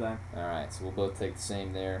 go Notre Dame. All right, so we'll both take the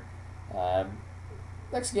same there.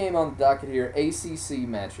 Next game on the docket here, ACC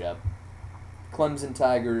matchup. Clemson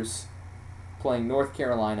Tigers playing North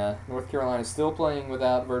Carolina. North Carolina still playing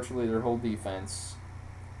without virtually their whole defense.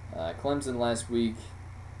 Clemson last week,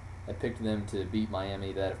 I picked them to beat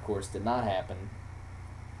Miami. That, of course, did not happen.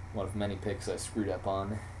 One of many picks I screwed up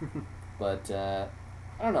on. But, I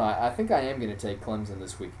don't know. I think I am going to take Clemson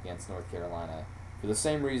this week against North Carolina. For the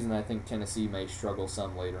same reason I think Tennessee may struggle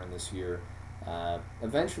some later in this year.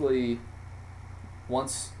 Eventually,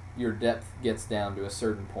 once your depth gets down to a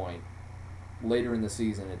certain point, later in the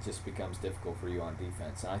season it just becomes difficult for you on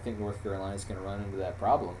defense. And I think North Carolina is going to run into that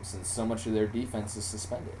problem since so much of their defense is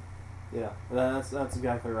suspended. Yeah, that's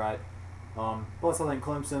exactly right. Plus, I think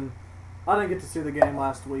Clemson, I didn't get to see the game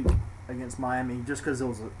last week against Miami just because it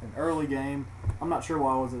was an early game. I'm not sure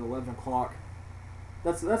why it was at 11 o'clock.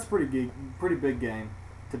 That's pretty big game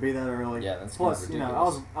to be that early. Yeah, that's plus, kind of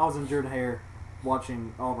ridiculous. I was injured hair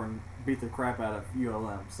watching Auburn beat the crap out of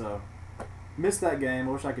ULM, so missed that game.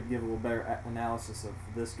 I wish I could give a little better analysis of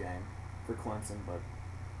this game for Clemson, but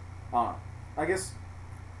I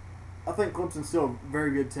think Clemson's still a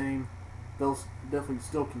very good team. They'll definitely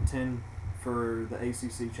still contend for the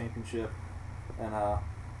ACC championship, and I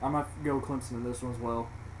might go Clemson in this one as well.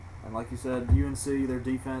 And like you said, UNC, their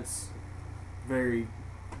defense, very,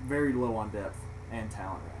 very low on depth and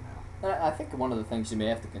talent right now. I think one of the things you may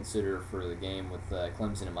have to consider for the game with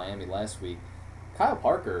Clemson and Miami last week, Kyle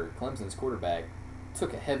Parker, Clemson's quarterback,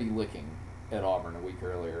 took a heavy licking at Auburn a week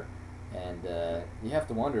earlier, and you have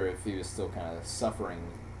to wonder if he was still kind of suffering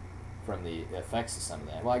from the effects of some of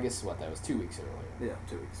that. Well, I guess that was 2 weeks earlier. Yeah,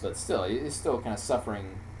 2 weeks. But still, he's still kind of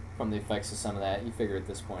suffering from the effects of some of that. You figure at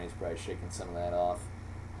this point he's probably shaking some of that off,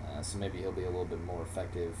 so maybe he'll be a little bit more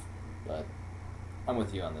effective. But I'm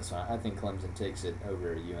with you on this one. I think Clemson takes it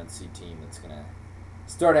over a UNC team that's going to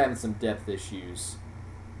start having some depth issues.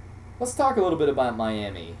 Let's talk a little bit about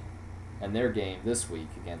Miami and their game this week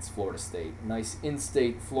against Florida State. Nice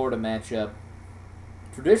in-state Florida matchup.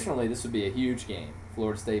 Traditionally, this would be a huge game.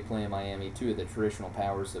 Florida State playing Miami, two of the traditional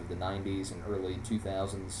powers of the 90s and early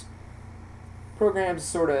 2000s. Programs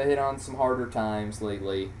sort of hit on some harder times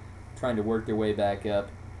lately, trying to work their way back up.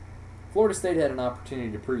 Florida State had an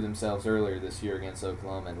opportunity to prove themselves earlier this year against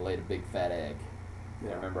Oklahoma and laid a big fat egg.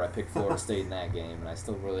 Yeah. I remember I picked Florida State in that game, and I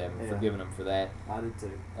still really haven't forgiven them for that. I did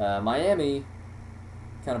too. Miami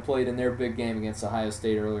kind of played in their big game against Ohio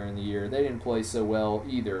State earlier in the year. They didn't play so well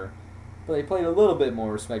either, but they played a little bit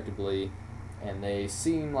more respectably, and they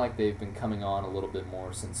seem like they've been coming on a little bit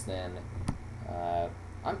more since then.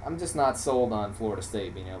 I'm just not sold on Florida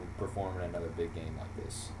State being able to perform in another big game like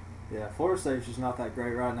this. Yeah, Florida State's just not that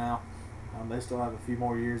great right now. They still have a few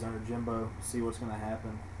more years under Jimbo to see what's going to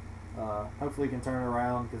happen. Hopefully he can turn it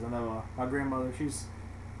around because I know my grandmother,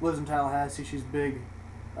 lives in Tallahassee. She's a big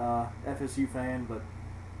FSU fan, but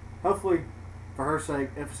hopefully for her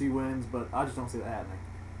sake FSU wins, but I just don't see that happening.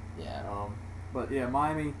 Yeah. But yeah,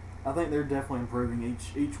 Miami, I think they're definitely improving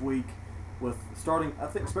each week with starting, I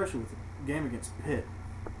think especially with the game against Pitt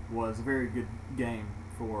was a very good game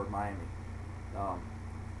for Miami.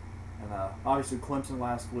 And obviously Clemson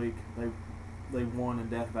last week, they won in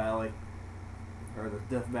Death Valley, or the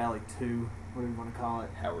Death Valley 2, whatever you want to call it.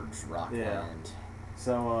 Howard's Rockland. Yeah.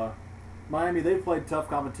 So Miami, they played tough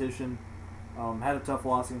competition, had a tough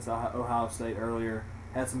loss against Ohio State earlier,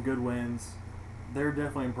 had some good wins. They're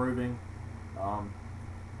definitely improving.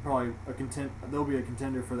 Probably they'll be a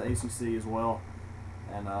contender for the ACC as well.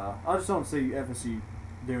 And I just don't see FSU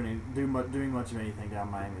doing much of anything down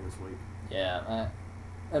Miami this week. Yeah,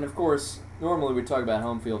 and of course, normally we talk about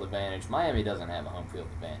home field advantage. Miami doesn't have a home field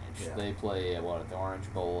advantage. Yeah. They play at the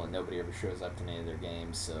Orange Bowl, and nobody ever shows up to any of their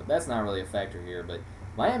games, so that's not really a factor here. But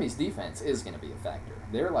Miami's defense is going to be a factor.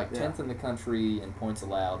 They're like 10th in the country in points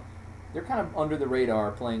allowed. They're kind of under the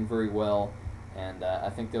radar, playing very well, and I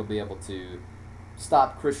think they'll be able to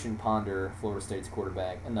stop Christian Ponder, Florida State's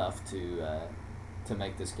quarterback, enough to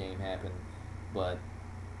make this game happen. But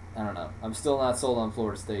I don't know. I'm still not sold on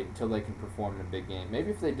Florida State until they can perform in a big game.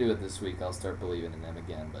 Maybe if they do it this week, I'll start believing in them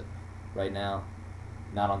again. But right now,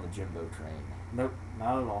 not on the Jimbo train. Nope,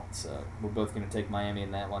 not at all. So we're both going to take Miami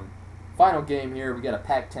in that one. Final game here, we got a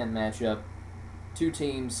Pac-10 matchup. Two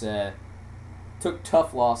teams took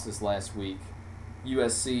tough losses last week.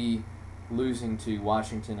 USC losing to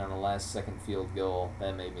Washington on a last-second field goal.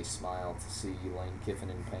 That made me smile to see Lane Kiffin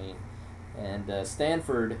in pain. And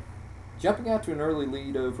Stanford jumping out to an early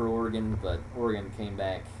lead over Oregon, but Oregon came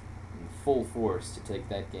back in the full force to take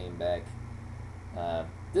that game back.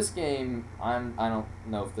 This game, I don't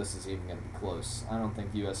know if this is even going to be close. I don't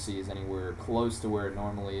think USC is anywhere close to where it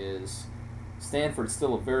normally is. Stanford's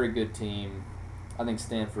still a very good team. I think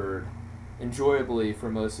Stanford, enjoyably for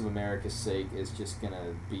most of America's sake, is just going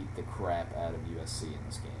to beat the crap out of USC in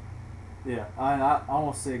this game. Yeah, I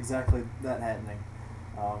almost see exactly that happening.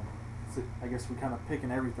 So I guess we're kind of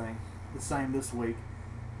picking everything the same this week.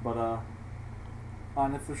 But,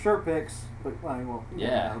 and if the shirt picks, but, I mean, well, you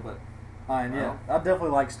Yeah. never know, but, yeah, I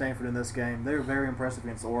definitely like Stanford in this game. They were very impressive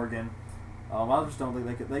against Oregon. I just don't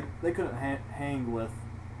think they couldn't hang with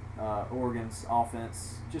Oregon's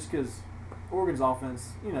offense, just because Oregon's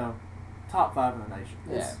offense, top 5 in the nation.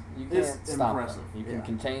 Yeah, you it's can't stop impressive. them. You can Yeah.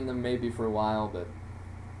 contain them maybe for a while, but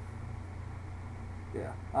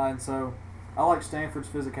Yeah, and so I like Stanford's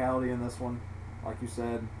physicality in this one, like you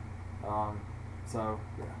said. So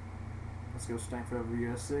yeah, let's go Stanford over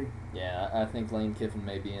USC. yeah, I think Lane Kiffin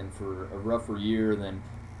may be in for a rougher year than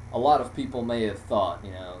a lot of people may have thought.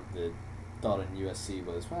 The thought in USC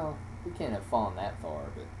was, well, we can't have fallen that far,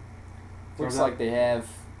 but looks like they have.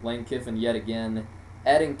 Lane Kiffin yet again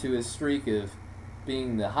adding to his streak of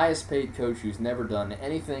being the highest paid coach who's never done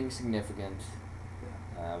anything significant.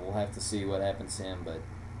 We'll have to see what happens to him, but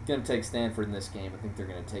going to take Stanford in this game. I think they're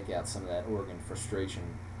going to take out some of that Oregon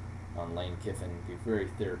frustration on Lane Kiffin. Be very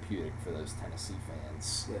therapeutic for those Tennessee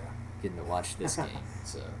fans getting to watch this game.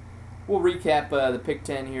 So we'll recap the Pick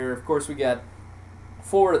 10 here. Of course, we got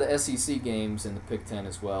 4 of the SEC games in the Pick 10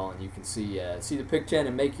 as well, and you can see the Pick 10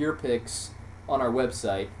 and make your picks on our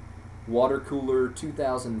website,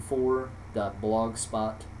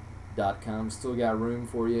 watercooler2004.blogspot.com. Still got room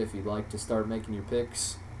for you if you'd like to start making your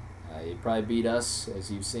picks. You'd probably beat us. As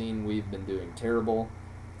you've seen, we've been doing terrible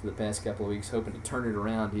for the past couple of weeks, hoping to turn it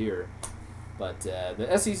around here. But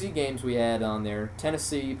the SEC games we had on there,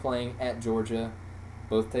 Tennessee playing at Georgia,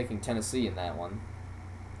 both taking Tennessee in that one.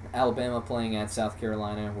 Alabama playing at South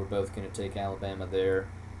Carolina, we're both going to take Alabama there.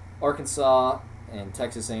 Arkansas and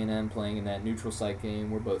Texas A&M playing in that neutral site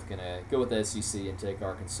game, we're both going to go with the SEC and take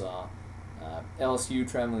Arkansas. LSU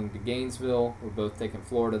traveling to Gainesville, we're both taking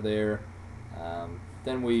Florida there.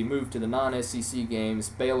 Then we move to the non-SEC games,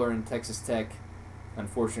 Baylor and Texas Tech.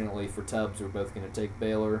 Unfortunately for Tubbs, we're both going to take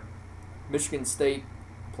Baylor. Michigan State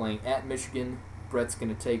playing at Michigan, Brett's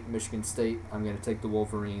going to take Michigan State, I'm going to take the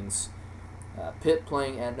Wolverines. Pitt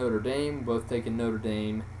playing at Notre Dame, both taking Notre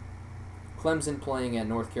Dame. Clemson playing at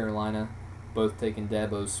North Carolina, both taking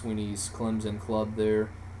Dabo Swinney's Clemson club there.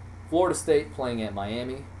 Florida State playing at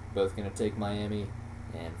Miami, both going to take Miami.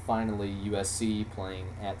 And finally, USC playing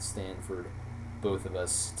at Stanford, both of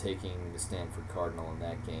us taking the Stanford Cardinal in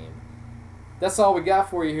that game. That's all we got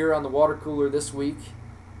for you here on the Water Cooler this week.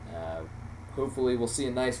 Hopefully we'll see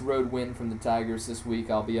a nice road win from the Tigers this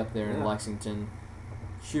week. I'll be up there in Lexington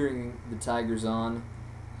cheering the Tigers on.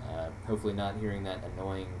 Hopefully not hearing that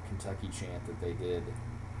annoying Kentucky chant that they did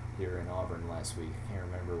here in Auburn last week. I can't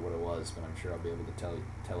remember what it was, but I'm sure I'll be able to tell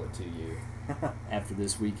it to you after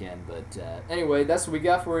this weekend. But anyway, that's what we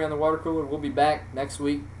got for you on the Water Cooler. We'll be back next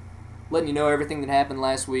week, letting you know everything that happened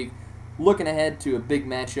last week. Looking ahead to a big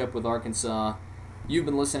matchup with Arkansas. You've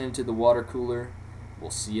been listening to the Water Cooler.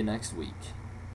 We'll see you next week.